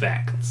the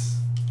effects.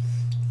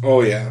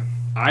 Oh, yeah.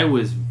 I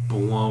was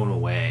blown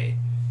away.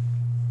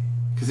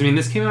 Because, I mean,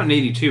 this came out in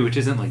 82, which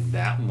isn't, like,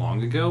 that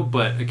long ago,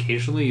 but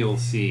occasionally you'll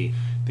see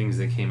things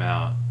that came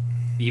out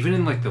even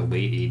in, like, the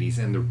late 80s,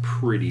 and they're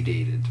pretty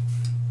dated.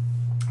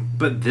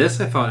 But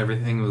this, I thought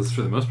everything was,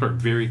 for the most part,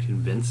 very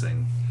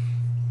convincing.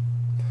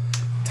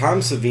 Tom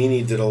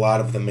Savini did a lot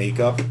of the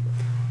makeup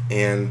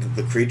and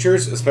the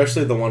creatures,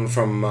 especially the one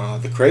from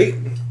The Crate.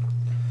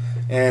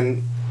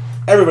 And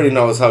everybody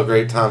knows how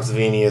great Tom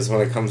Savini is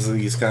when it comes to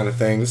these kind of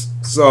things.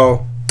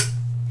 So,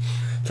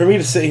 for me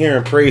to sit here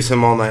and praise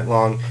him all night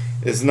long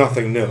is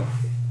nothing new.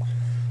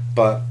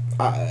 But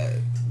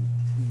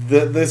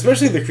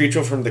especially the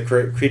creature from the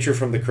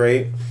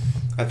crate,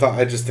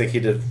 I just think he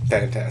did a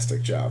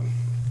fantastic job.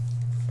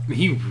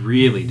 He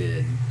really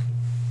did.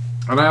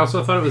 And I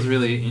also thought it was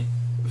really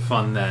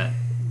fun that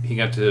he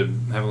got to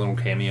have a little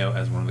cameo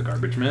as one of the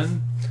garbage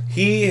men.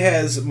 He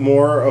has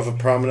more of a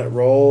prominent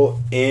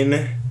role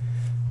in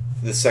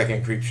the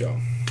second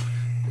Creepshow.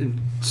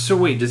 So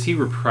wait, does he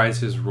reprise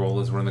his role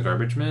as one of the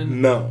garbage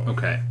men? No.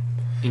 Okay.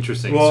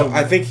 Interesting. Well, so,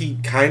 I think he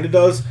kind of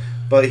does,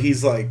 but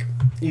he's like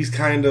the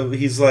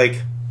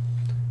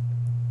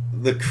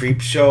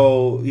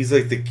Creepshow. He's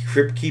like the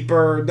Crypt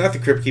Keeper, not the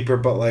Crypt Keeper,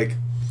 but like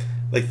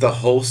the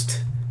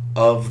host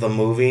of the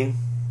movie.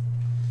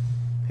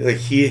 Like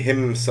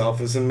him himself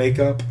is in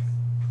makeup.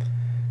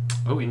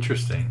 Oh,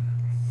 interesting.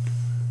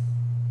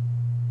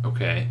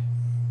 Okay.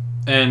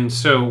 And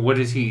so, what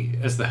is he,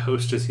 as the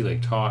host, does he,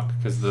 like, talk?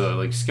 Because the,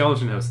 like,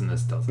 skeleton host in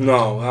this doesn't.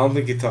 No, I don't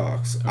think he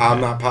talks. Okay. I'm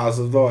not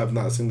positive, though. I've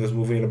not seen this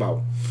movie in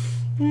about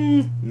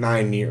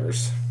 9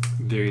 years.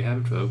 There you have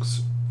it,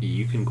 folks.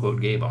 You can quote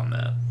Gabe on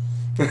that.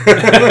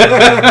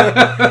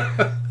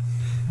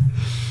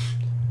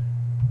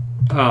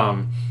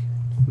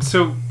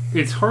 So,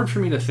 it's hard for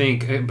me to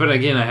think, but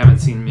again, I haven't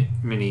seen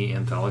many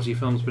anthology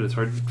films, but it's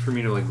hard for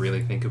me to, like,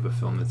 really think of a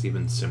film that's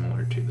even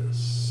similar to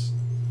this.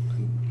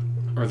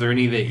 Are there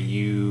any that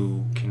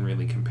you can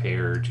really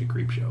compare to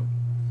Creepshow?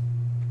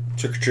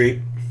 Trick or Treat.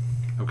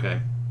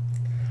 Okay.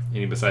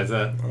 Any besides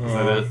that? Is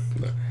that it?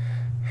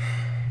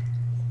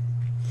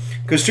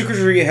 Because Trick or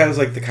Treat has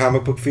like the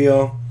comic book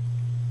feel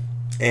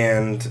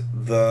and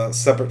the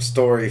separate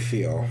story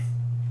feel.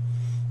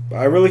 But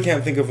I really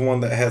can't think of one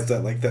that has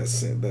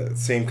that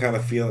same kind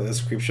of feel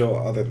as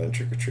Creepshow other than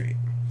Trick or Treat.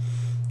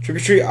 Trick or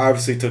Treat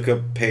obviously took a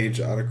page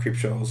out of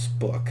Creepshow's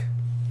book.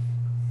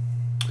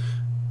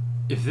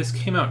 If this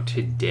came out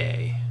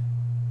today,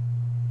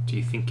 do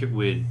you think it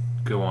would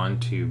go on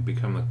to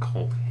become a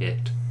cult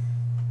hit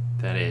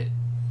that it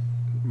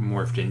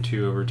morphed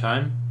into over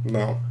time?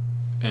 No.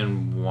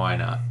 And why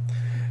not?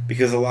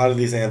 Because a lot of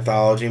these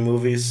anthology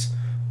movies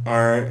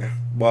aren't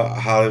what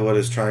Hollywood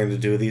is trying to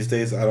do these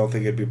days. I don't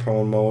think it'd be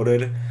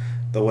promoted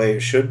the way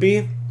it should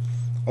be.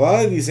 A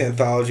lot of these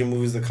anthology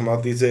movies that come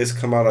out these days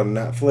come out on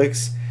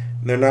Netflix,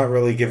 and they're not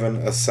really given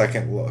a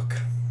second look.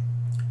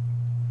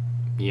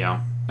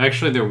 Yeah.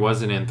 Actually, there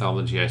was an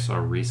anthology I saw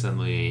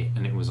recently,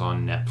 and it was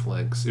on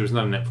Netflix. It was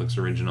not a Netflix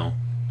original,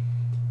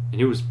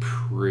 and it was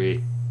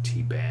pretty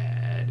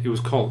bad. It was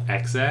called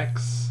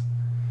XX,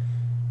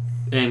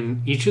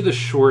 and each of the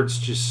shorts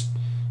just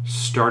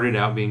started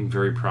out being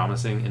very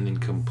promising and then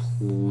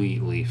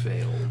completely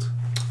failed.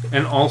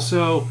 And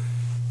also,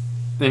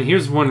 and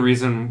here's one of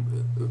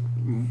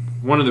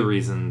the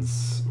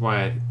reasons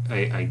why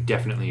I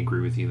definitely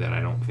agree with you that I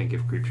don't think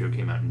if Creepshow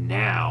came out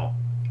now,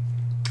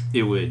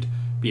 it would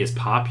be as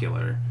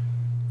popular,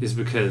 is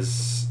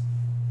because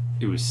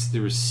there was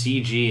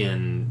CG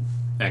in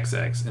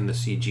XX, and the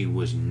CG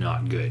was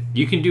not good.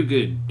 You can do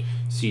good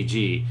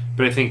CG,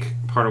 but I think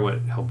part of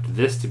what helped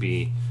this to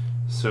be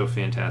so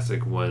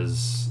fantastic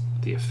was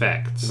the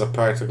effects. The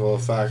practical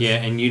effects.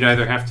 Yeah, and you'd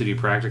either have to do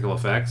practical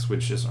effects,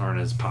 which just aren't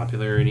as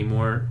popular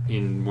anymore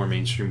in more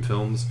mainstream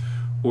films,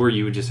 or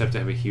you would just have to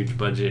have a huge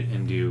budget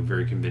and do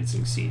very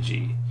convincing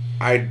CG.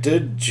 I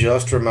did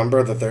just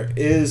remember that there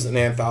is an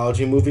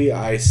anthology movie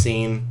I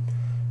saw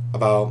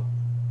for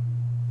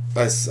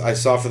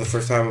the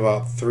first time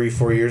about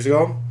 3-4 years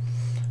ago.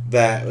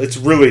 That it's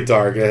really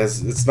dark.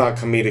 It's not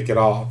comedic at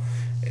all.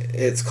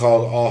 It's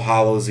called All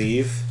Hallows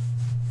Eve.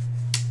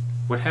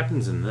 What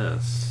happens in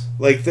this?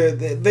 Like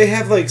they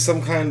have like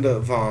some kind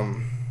of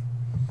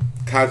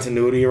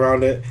continuity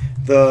around it.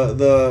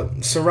 The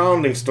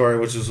surrounding story,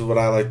 which is what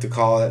I like to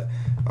call it,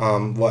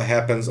 what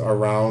happens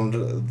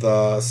around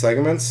the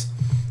segments,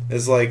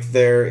 is like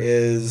there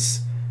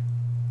is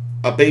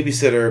a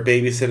babysitter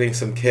babysitting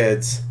some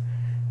kids,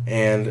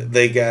 and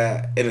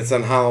it's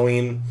on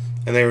Halloween,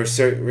 and they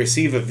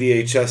receive a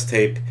VHS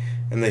tape,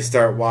 and they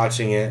start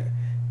watching it,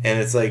 and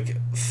it's like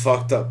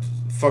fucked up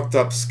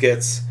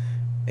skits,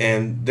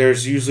 and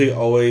there's usually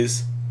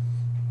always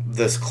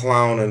this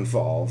clown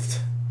involved.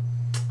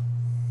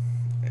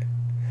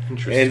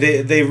 And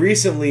they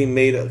recently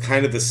made a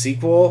kind of a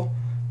sequel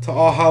to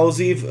All Hallows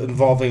Eve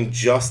involving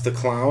just the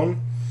clown.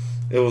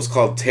 It was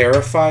called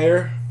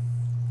Terrifier.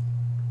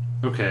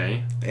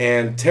 Okay.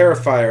 And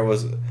Terrifier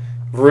was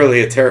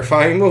really a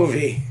terrifying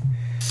movie.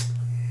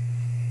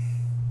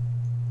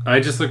 I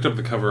just looked up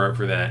the cover art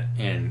for that,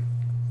 and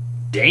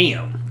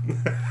damn.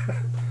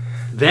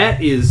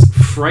 That is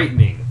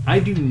frightening. I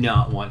do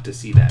not want to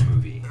see that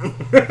movie. All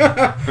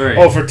right.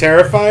 Oh, for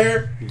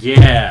Terrifier?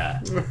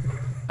 Yeah.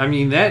 I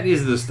mean, that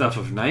is the stuff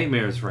of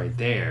nightmares right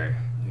there.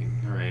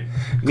 All right.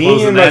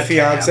 Me and my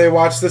fiance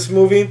watched this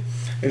movie,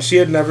 and she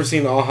had never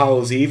seen All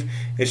Hallows Eve,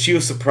 and she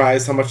was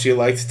surprised how much she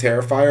liked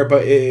Terrifier,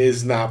 but it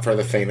is not for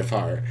the faint of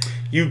heart.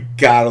 You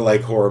gotta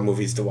like horror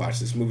movies to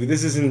watch this movie.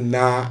 This is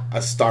not a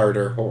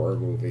starter horror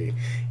movie.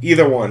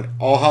 Either one,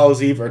 All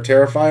Hallows Eve or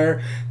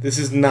Terrifier, this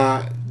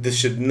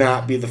should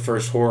not be the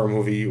first horror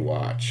movie you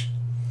watch.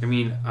 I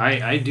mean,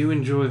 I do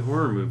enjoy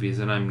horror movies,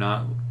 and I'm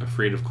not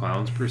afraid of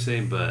clowns per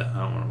se, but I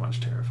don't want to watch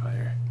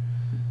Terrifier.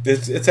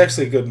 It's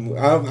actually a good movie.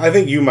 I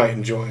think you might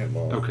enjoy it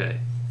more. Okay.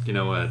 You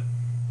know what?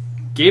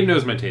 Gabe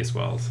knows my taste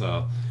well,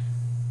 so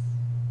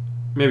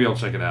maybe I'll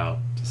check it out,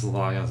 just as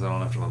long as I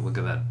don't have to look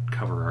at that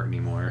cover art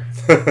anymore.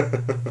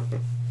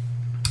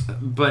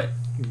 But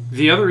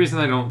the other reason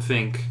I don't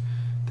think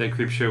that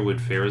Creepshow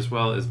would fare as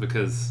well is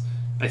because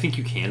I think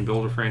you can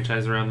build a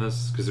franchise around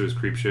this, because there's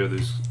Creepshow,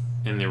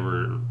 and there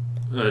were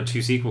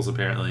 2 sequels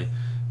apparently,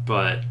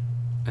 but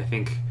I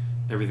think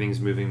everything's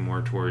moving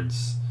more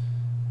towards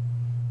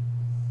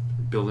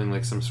building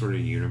like some sort of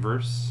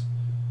universe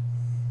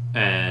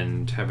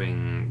and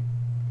having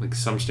like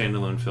some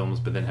standalone films,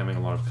 but then having a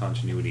lot of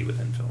continuity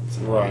within films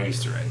and a lot of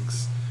Easter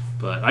eggs.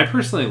 But I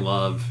personally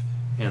love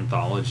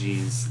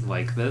anthologies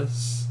like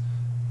this.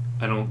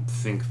 I don't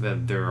think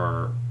that there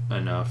are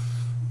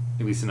enough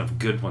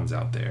good ones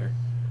out there.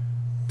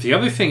 The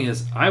other thing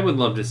is, I would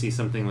love to see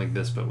something like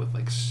this, but with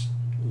like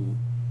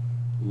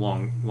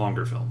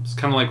longer films,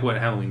 kind of like what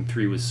Halloween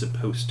 3 was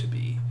supposed to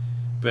be,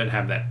 but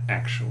have that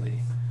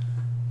actually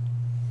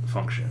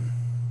function.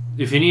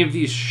 If any of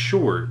these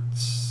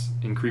shorts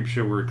in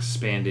Creepshow were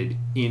expanded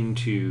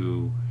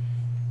into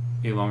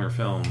a longer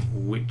film,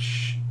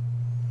 which,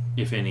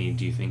 if any,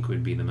 do you think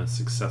would be the most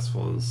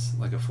successful as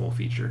like a full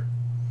feature?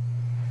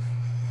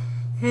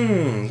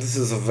 This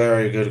is a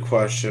very good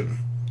question.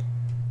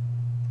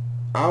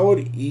 I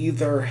would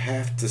either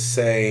have to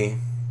say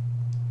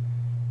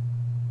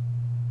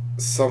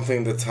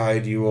Something That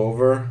Tied You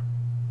Over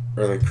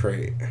or The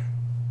Crate.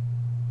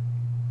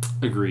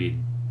 Agreed.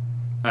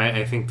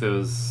 I think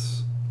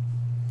those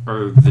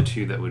are the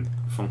two that would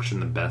function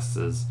the best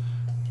as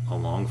a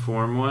long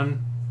form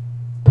one.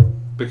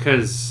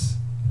 Because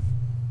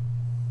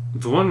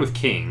the one with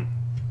King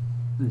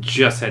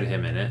just had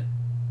him in it,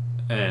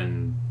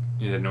 and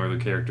it had no other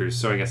characters,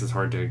 so I guess it's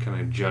hard to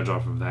kind of judge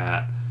off of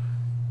that.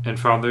 And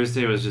Father's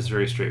Day was just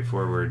very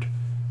straightforward.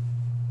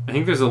 I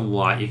think there's a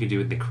lot you could do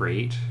with The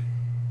Crate.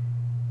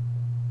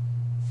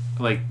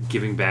 Like,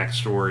 giving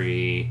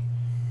backstory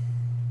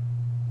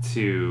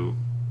to,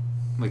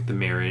 like, the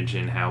marriage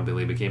and how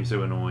Billy became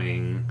so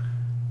annoying.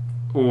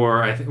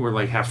 Or, or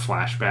like, have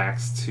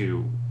flashbacks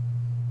to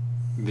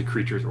the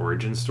creature's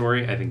origin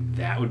story. I think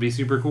that would be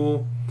super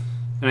cool.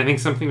 And I think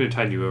Something That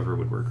Tied You Over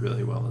would work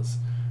really well as,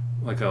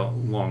 like, a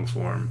long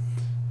form.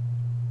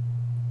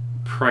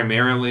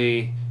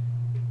 Primarily,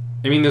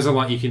 I mean, there's a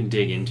lot you can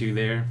dig into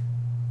there.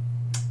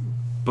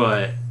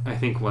 But I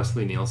think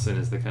Leslie Nielsen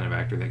is the kind of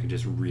actor that could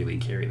just really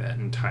carry that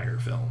entire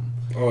film.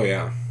 Oh,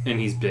 yeah. And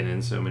he's been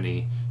in so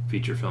many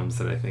feature films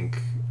that I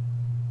think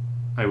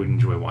I would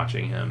enjoy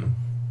watching him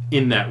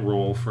in that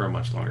role for a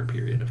much longer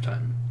period of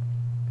time.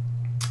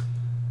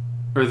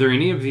 Are there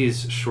any of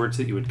these shorts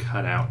that you would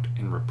cut out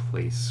and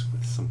replace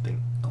with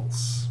something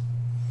else?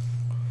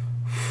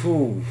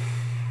 Whew.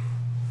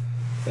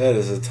 That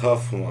is a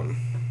tough one.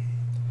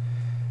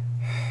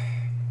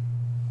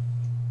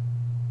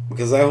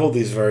 Because I hold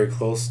these very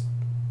close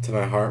to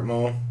my heart,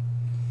 Mo.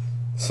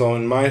 So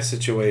in my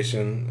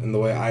situation, and the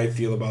way I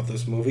feel about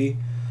this movie,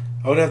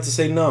 I would have to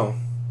say no.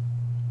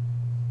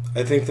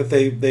 I think that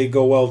they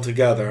go well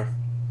together.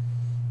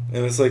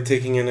 And it's like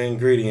taking an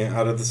ingredient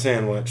out of the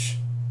sandwich.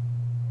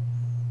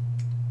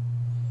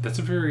 That's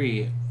a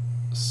very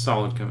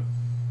solid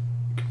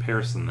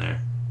comparison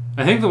there.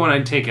 I think the one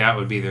I'd take out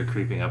would be They're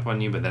Creeping Up on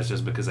You, but that's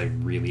just because I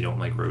really don't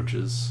like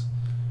roaches.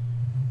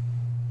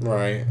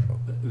 Right.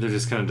 They're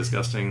just kind of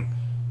disgusting.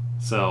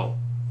 So,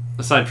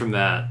 aside from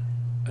that,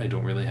 I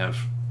don't really have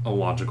a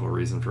logical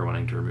reason for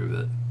wanting to remove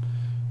it.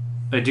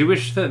 I do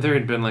wish that there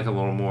had been like a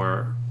little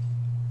more...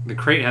 The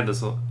Crate had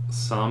this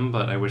some,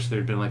 but I wish there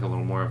had been like a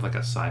little more of like a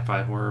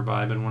sci-fi horror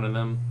vibe in one of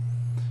them.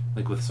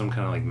 Like with some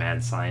kind of like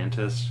mad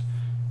scientist.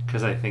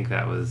 Because I think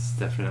that was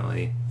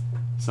definitely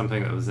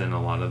something that was in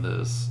a lot of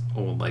those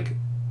old like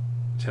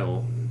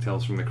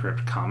Tales from the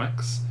Crypt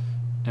comics.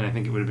 And I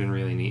think it would have been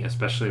really neat,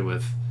 especially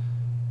with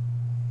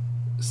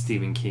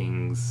Stephen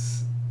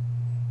King's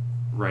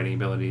writing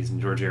abilities and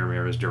George A.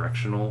 Romero's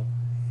directional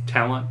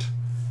talent.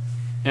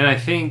 And I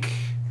think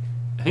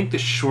the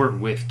short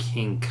with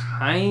King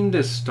kind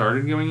of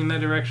started going in that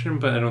direction,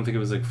 but I don't think it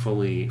was like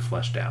fully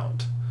fleshed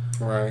out.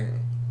 Right.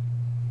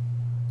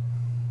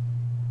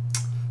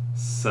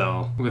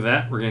 So with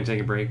that, we're going to take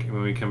a break, and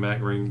when we come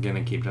back, we're going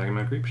to keep talking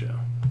about Creepshow.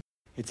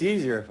 It's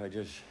easier if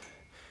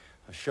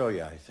I'll show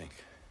you, I think.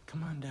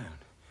 Come on down.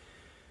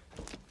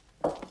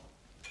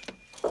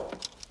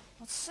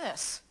 What's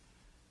this?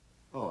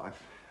 Oh, I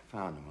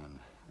found him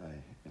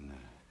in the...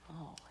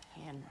 Oh,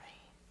 Henry.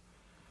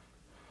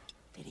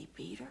 Did he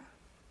beat her?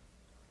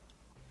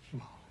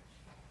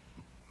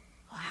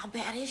 Well, how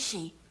bad is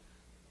she?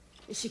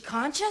 Is she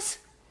conscious?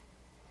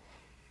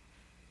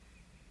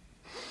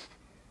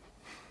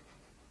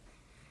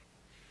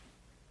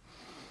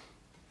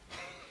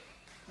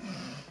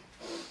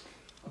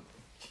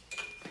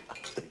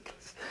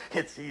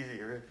 It's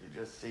easier if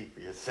you just see for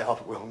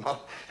yourself, Wilma.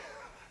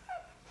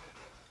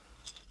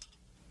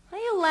 What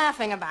are you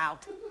laughing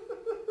about?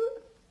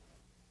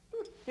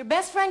 Your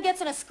best friend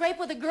gets in a scrape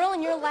with a girl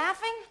and you're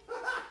laughing?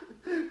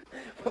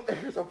 Well,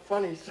 there's a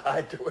funny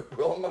side to it,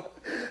 Wilma.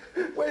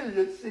 Wait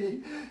till you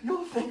see.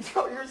 You'll think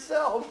so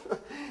yourself.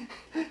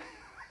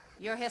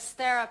 You're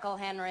hysterical,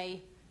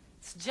 Henry.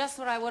 It's just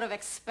what I would have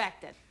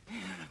expected.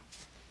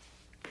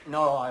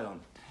 No, I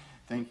don't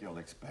think you'll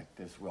expect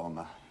this,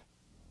 Wilma.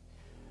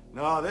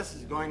 No, this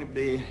is going to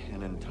be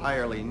an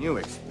entirely new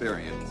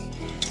experience.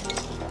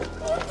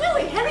 What are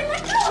you doing, Henry?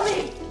 Let go of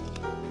me!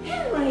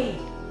 Henry!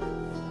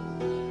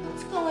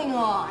 What's going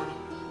on?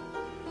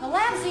 The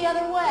lab's the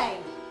other way.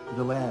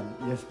 The lab,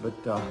 yes,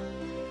 but the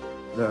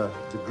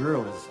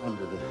girl is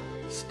under the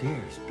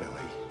stairs,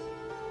 Billy.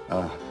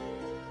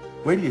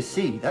 Wait till you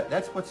see.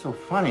 That's what's so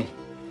funny.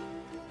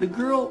 The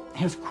girl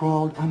has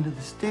crawled under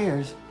the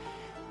stairs,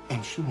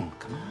 and she won't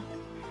come out.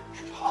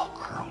 She's all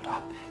curled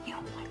up, you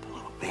know, like a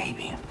little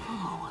baby.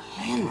 Oh,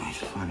 Henry. These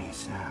funny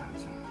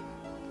sounds.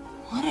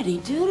 What did he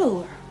do to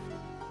her?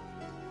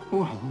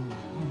 Well,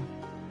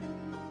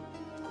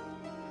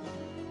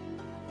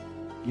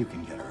 you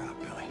can get her out,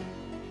 Billy.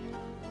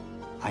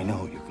 I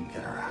know you can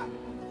get her out.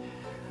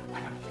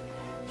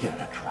 Give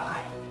it a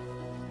try.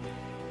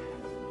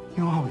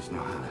 You always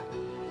know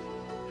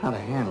how to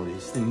handle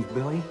these things,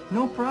 Billy.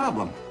 No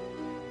problem.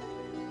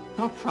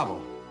 No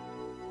trouble.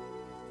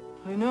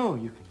 I know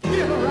you can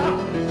get her out.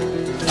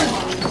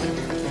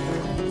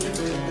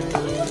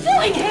 What are you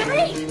doing,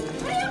 Henry?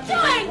 What are you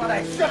doing? What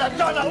I should have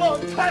done a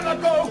long time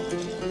ago.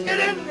 Get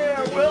in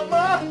there,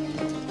 Wilma.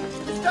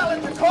 Tell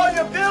him to call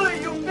you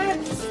Billy, you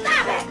bitch.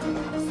 Stop it!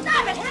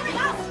 Stop it, Henry!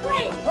 I'll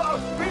scream! Oh,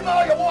 scream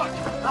all you want.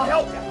 I'll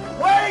help you.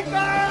 Wake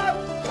up!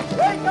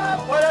 Wake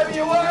up, whatever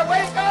you are.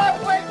 Wake up!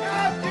 Wake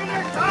up!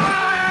 Dinner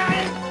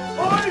time!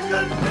 Boys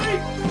and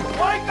feet!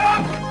 Wake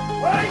up!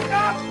 Wake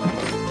up!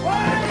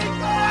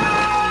 Wake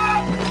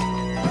up!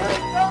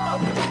 Wake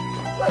up!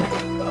 Wake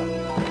up!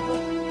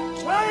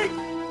 Wake!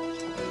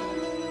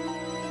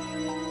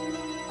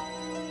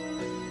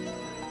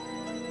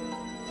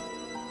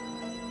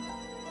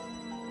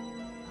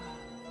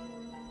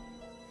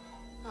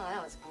 Oh,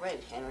 that was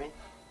great, Henry.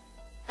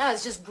 That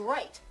was just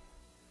great.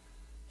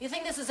 You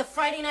think this is a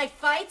Friday night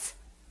fight?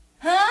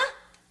 Huh?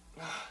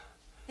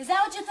 Is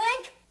that what you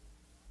think?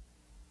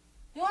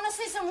 You want to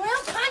see some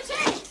real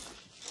punching?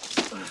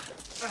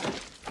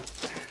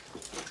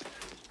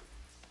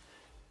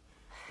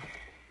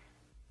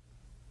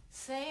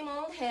 Same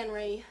old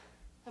Henry,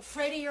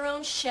 afraid of your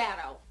own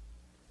shadow.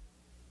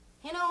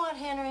 You know what,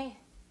 Henry?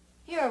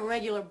 You're a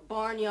regular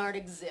barnyard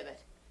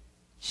exhibit.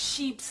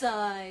 Sheep's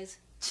eyes,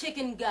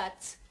 chicken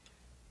guts,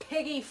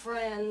 piggy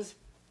friends,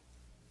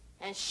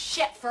 and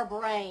shit for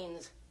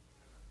brains.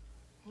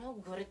 No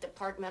good at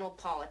departmental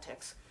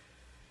politics.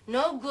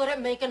 No good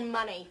at making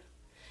money.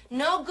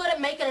 No good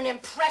at making an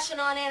impression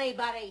on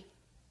anybody.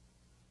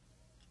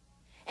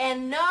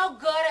 And no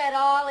good at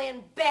all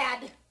in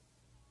bed.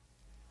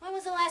 When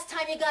was the last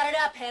time you got it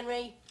up,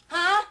 Henry?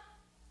 Huh?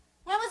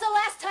 When was the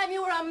last time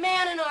you were a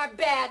man in our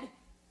bed?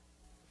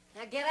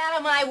 Now get out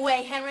of my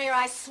way, Henry, or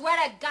I swear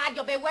to God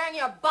you'll be wearing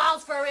your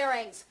balls for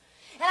earrings.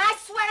 And I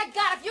swear to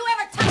God, if you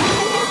ever touch me...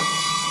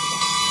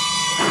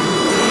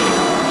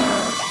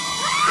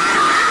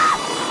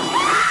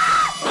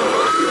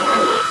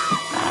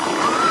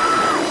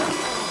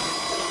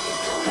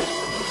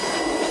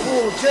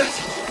 Oh,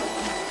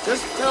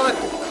 just tell it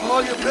to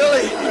call you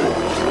Billy.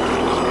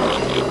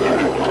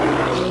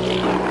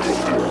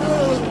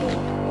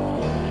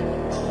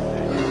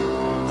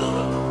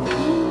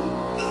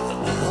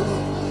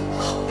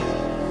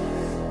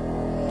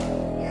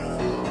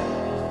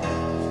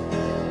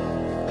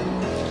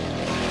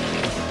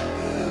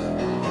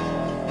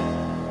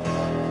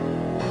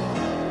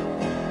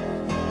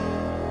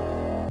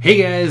 Hey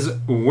guys,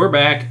 we're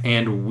back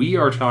and we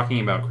are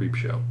talking about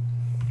Creepshow.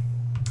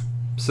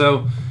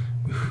 So,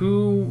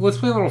 let's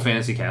play a little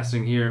fantasy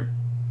casting here.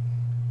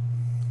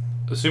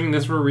 Assuming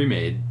this were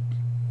remade,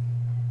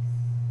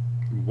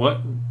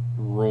 what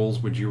roles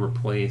would you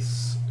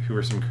replace? Who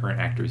are some current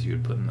actors you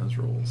would put in those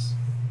roles?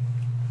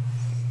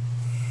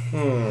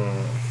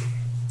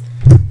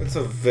 That's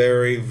a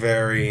very,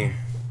 very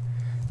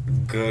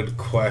good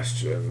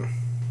question.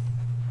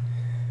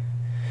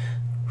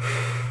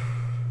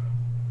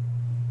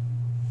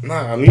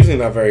 I'm usually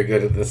not very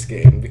good at this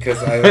game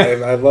because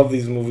I love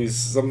these movies.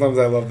 Sometimes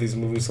I love these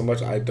movies so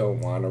much I don't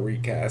want to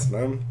recast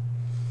them.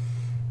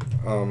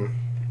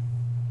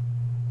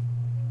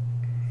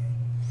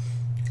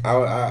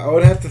 I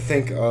would have to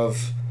think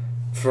of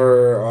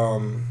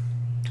for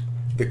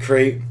the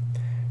Crate.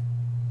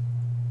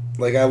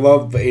 Like, I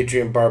love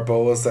Adrian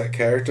Barbeau as that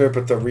character,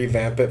 but to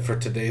revamp it for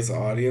today's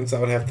audience, I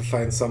would have to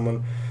find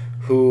someone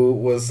who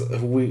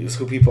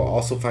people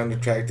also find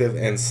attractive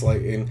and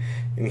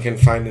can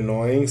find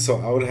annoying. So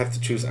I would have to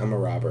choose Emma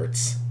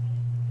Roberts.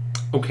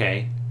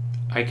 Okay,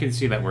 I can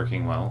see that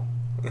working well.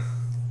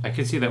 I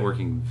can see that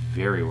working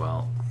very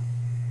well.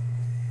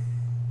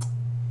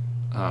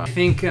 I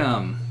think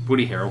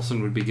Woody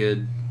Harrelson would be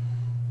good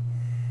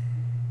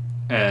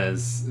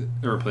as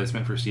a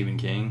replacement for Stephen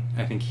King.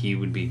 I think he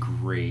would be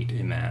great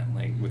in that,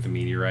 like with the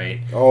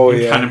meteorite. Oh,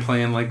 yeah. Kind of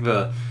playing like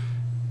the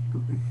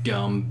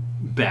dumb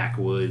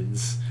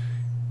backwoods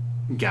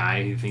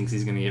guy who thinks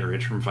he's going to get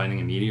rich from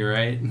finding a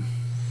meteorite.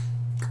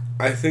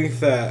 I think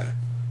that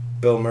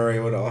Bill Murray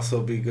would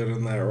also be good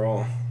in that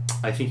role.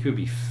 I think he would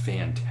be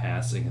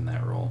fantastic in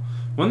that role.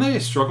 One that I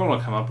struggle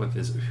to come up with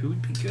is who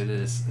would be good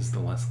as the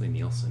Leslie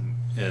Nielsen,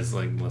 as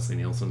like Leslie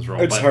Nielsen's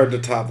role. It's hard to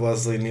top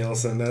Leslie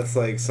Nielsen. That's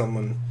like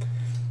someone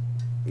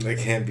that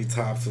can't be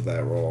topped with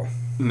that role.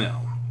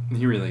 No,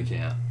 he really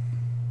can't.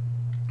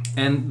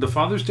 And the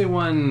Father's Day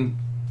one,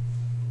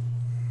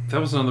 that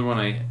was another one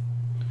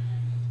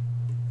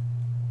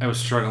I was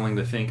struggling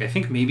to think. I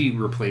think maybe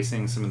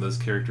replacing some of those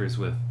characters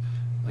with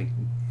like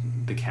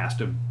the cast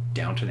of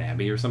Downton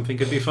Abbey or something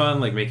could be fun.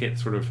 Like make it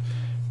sort of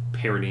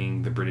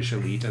parodying the British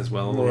elite as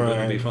well a little bit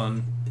would be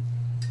fun.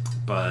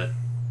 But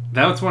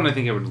that's one I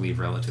think I would leave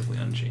relatively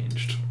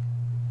unchanged.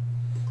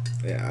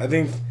 Yeah, I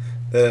think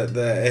that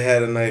it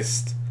had a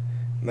nice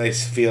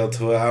feel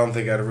to it. I don't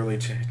think I'd really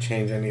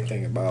change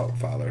anything about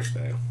Father's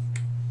Day.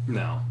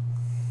 No.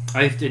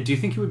 I do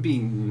think it would be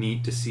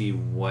neat to see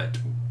what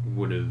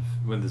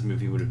this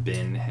movie would have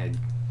been had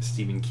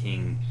Stephen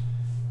King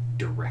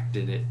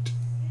directed it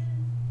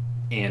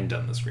and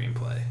done the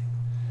screenplay.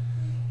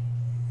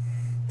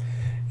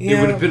 Yeah.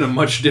 It would have been a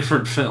much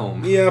different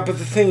film. Yeah, but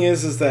the thing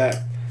is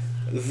that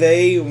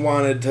they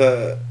wanted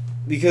to,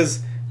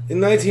 because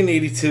in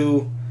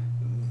 1982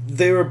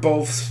 they were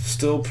both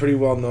still pretty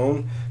well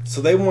known,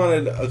 so they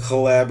wanted a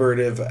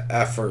collaborative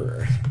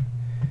effort.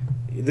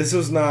 This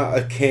was not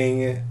a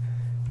King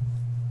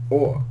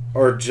or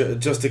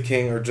just a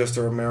King or just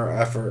a Romero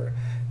effort.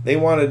 They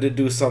wanted to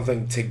do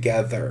something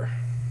together,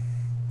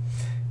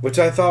 which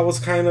I thought was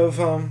kind of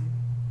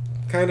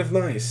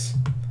nice.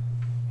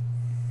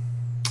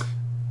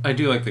 I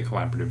do like the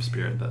collaborative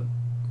spirit that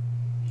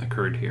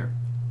occurred here.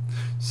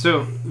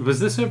 So, was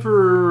this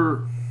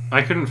ever...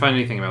 I couldn't find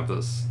anything about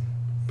this,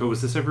 but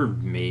was this ever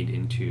made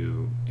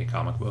into a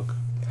comic book?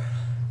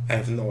 I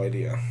have no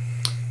idea.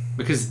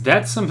 Because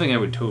that's something I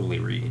would totally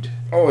read.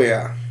 Oh,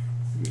 yeah.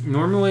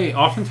 Normally,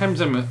 oftentimes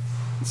I'm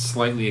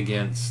slightly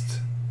against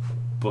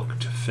book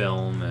to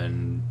film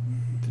and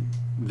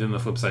then the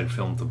flip side,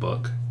 film to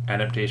book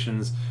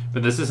adaptations.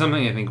 But this is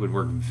something I think would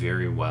work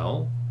very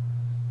well.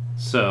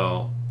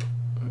 So,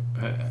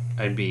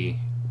 I'd be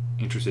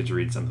interested to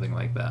read something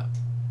like that.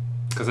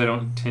 Because I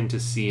don't tend to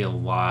see a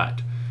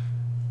lot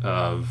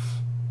of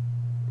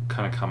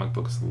kind of comic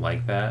books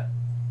like that.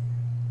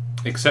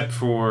 Except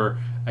for,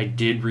 I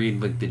did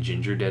read like the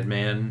Ginger Dead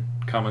Man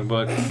comic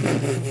book.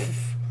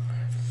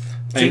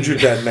 Ginger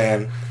Dead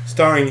Man,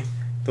 starring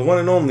the one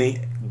and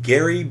only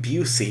Gary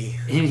Busey.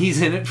 And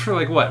he's in it for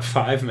like, what,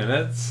 5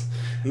 minutes?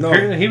 No.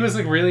 Apparently he was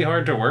like really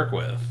hard to work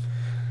with.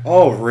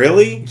 Oh,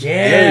 really?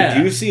 Yeah.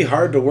 Gary Busey,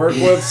 hard to work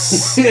with?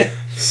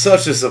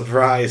 Such a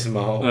surprise,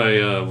 Mo. I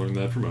learned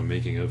that from a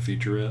making of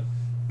featurette.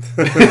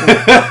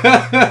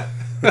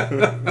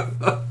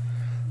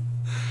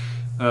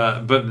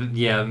 But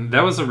yeah,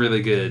 that was a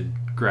really good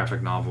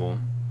graphic novel.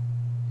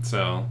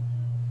 So,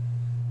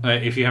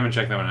 if you haven't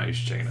checked that one out, you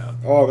should check it out.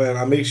 Oh man,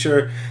 I'll make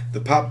sure to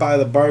pop by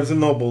the Barnes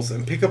and Nobles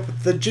and pick up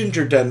the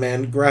Ginger Dead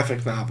Man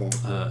graphic novel.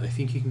 I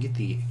think you can get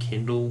the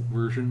Kindle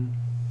version.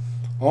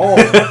 Oh.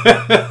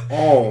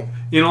 Oh.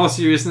 In all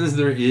seriousness,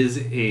 there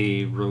is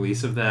a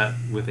release of that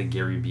with a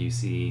Gary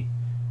Busey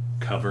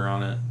cover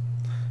on it.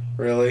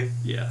 Really?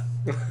 Yeah.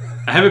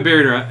 I have it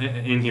buried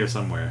in here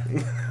somewhere.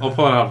 I'll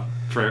pull it out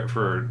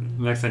for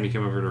next time you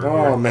come over to record.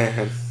 Oh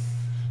man.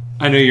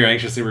 I know you're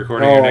anxiously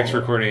recording your next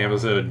recording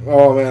episode.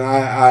 Oh man,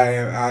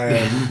 I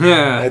am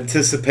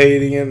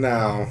anticipating it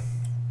now.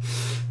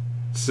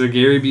 So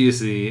Gary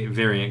Busey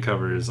variant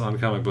covers on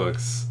comic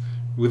books.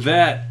 With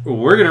that,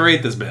 we're gonna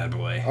rate this bad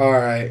boy.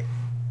 Alright.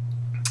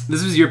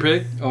 This was your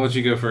pick. I'll let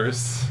you go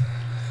first.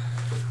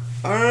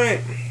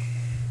 Alright.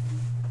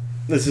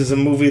 This is a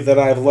movie that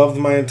I've loved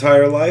my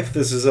entire life.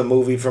 This is a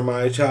movie from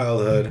my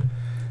childhood.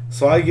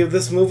 So I give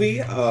this movie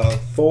a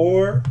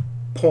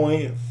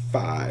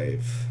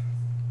 4.5.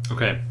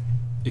 Okay.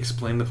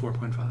 Explain the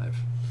 4.5.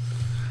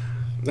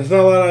 There's not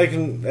a lot I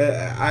can...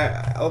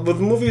 with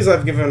movies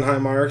I've given high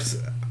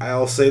marks,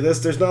 I'll say this.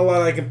 There's not a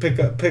lot I can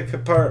pick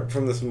apart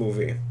from this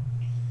movie.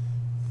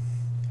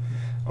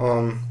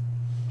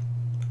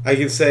 I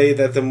can say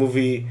that the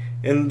movie...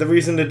 And the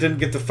reason it didn't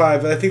get to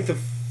 5, I think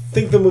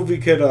the movie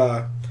could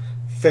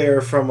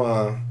fare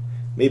from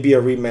maybe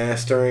a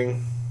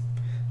remastering,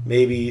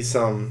 maybe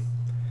a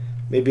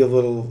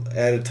little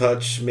added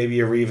touch, maybe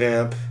a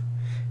revamp.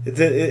 It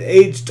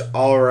aged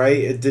alright.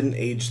 It didn't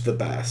age the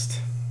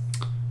best.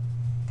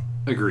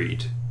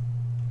 Agreed.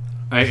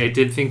 I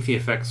did think the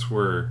effects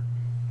were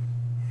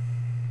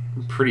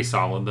pretty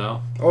solid,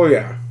 though. Oh,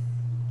 yeah.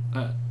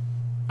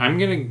 I'm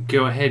going to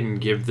go ahead and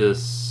give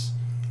this...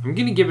 I'm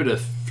going to give it a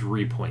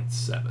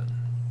 3.7.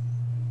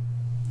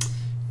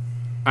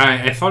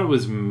 I thought it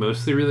was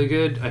mostly really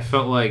good. I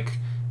felt like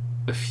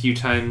a few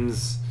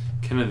times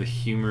kind of the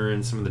humor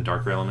and some of the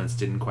darker elements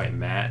didn't quite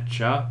match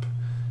up.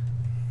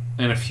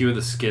 And a few of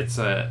the skits,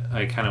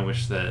 I kind of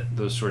wish that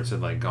those sorts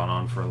had like gone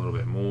on for a little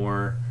bit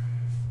more.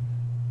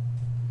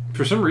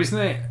 For some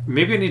reason,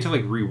 maybe I need to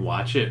like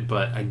rewatch it,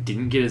 but I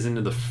didn't get as into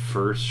the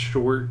first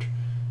short,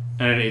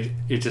 and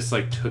it just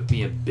like took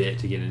me a bit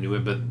to get into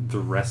it. But the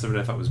rest of it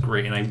I thought was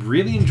great, and I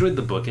really enjoyed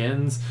the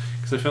bookends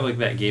because I felt like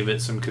that gave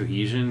it some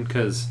cohesion.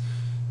 Because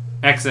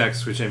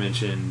XX, which I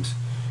mentioned,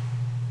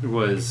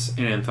 was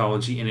an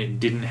anthology, and it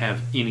didn't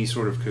have any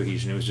sort of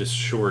cohesion. It was just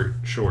short.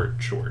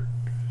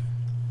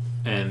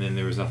 And then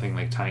there was nothing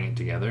like tying it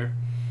together.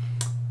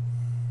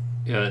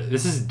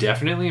 This is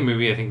definitely a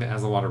movie I think that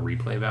has a lot of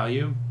replay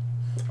value.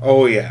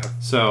 Oh yeah.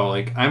 So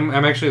like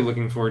I'm actually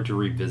looking forward to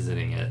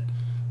revisiting it.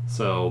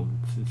 So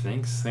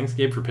thanks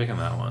Gabe for picking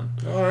that one.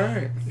 All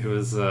right. It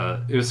was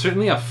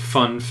certainly a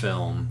fun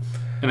film,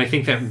 and I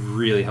think that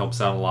really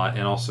helps out a lot,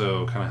 and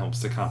also kind of helps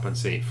to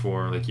compensate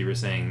for, like you were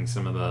saying,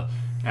 some of the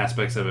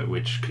aspects of it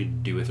which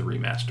could do with a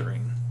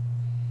remastering.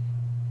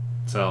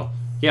 So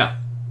yeah,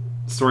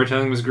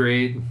 storytelling was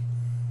great.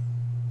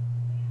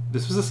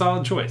 This was a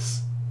solid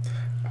choice.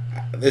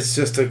 It's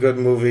just a good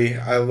movie.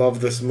 I love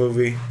this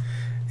movie.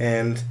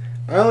 And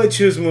I only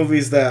choose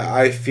movies that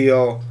I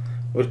feel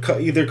would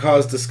either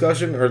cause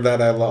discussion or that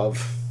I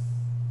love.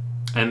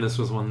 And this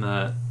was one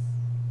that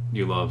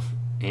you love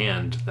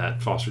and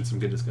that fostered some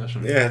good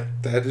discussion. Yeah,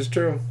 that is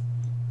true.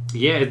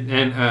 Yeah,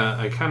 and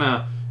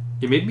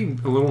it made me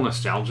a little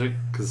nostalgic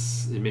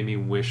because it made me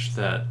wish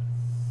that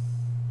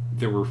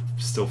there were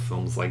still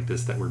films like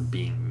this that were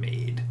being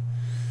made.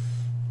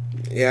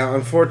 Yeah,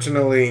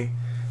 unfortunately,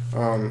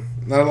 not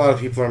a lot of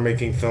people are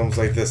making films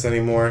like this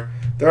anymore.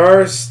 There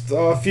are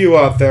a few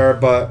out there,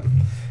 but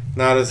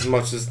not as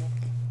much as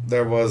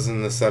there was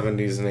in the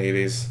 70s and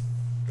 80s,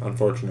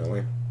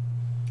 unfortunately.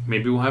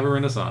 Maybe we'll have a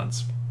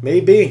renaissance.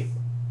 Maybe.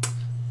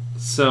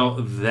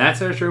 So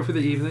that's our show for the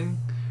evening.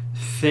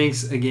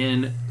 Thanks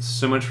again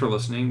so much for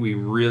listening. We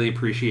really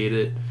appreciate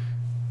it.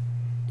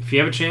 If you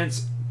have a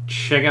chance,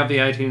 check out the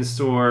iTunes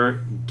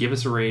store, give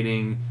us a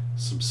rating,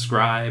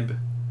 subscribe.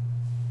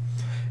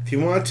 If you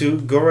want to,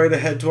 go right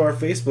ahead to our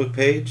Facebook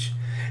page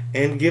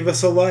and give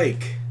us a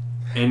like.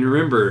 And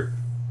remember,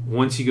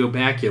 once you go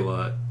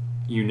Bacula,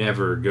 you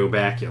never go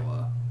Bacula.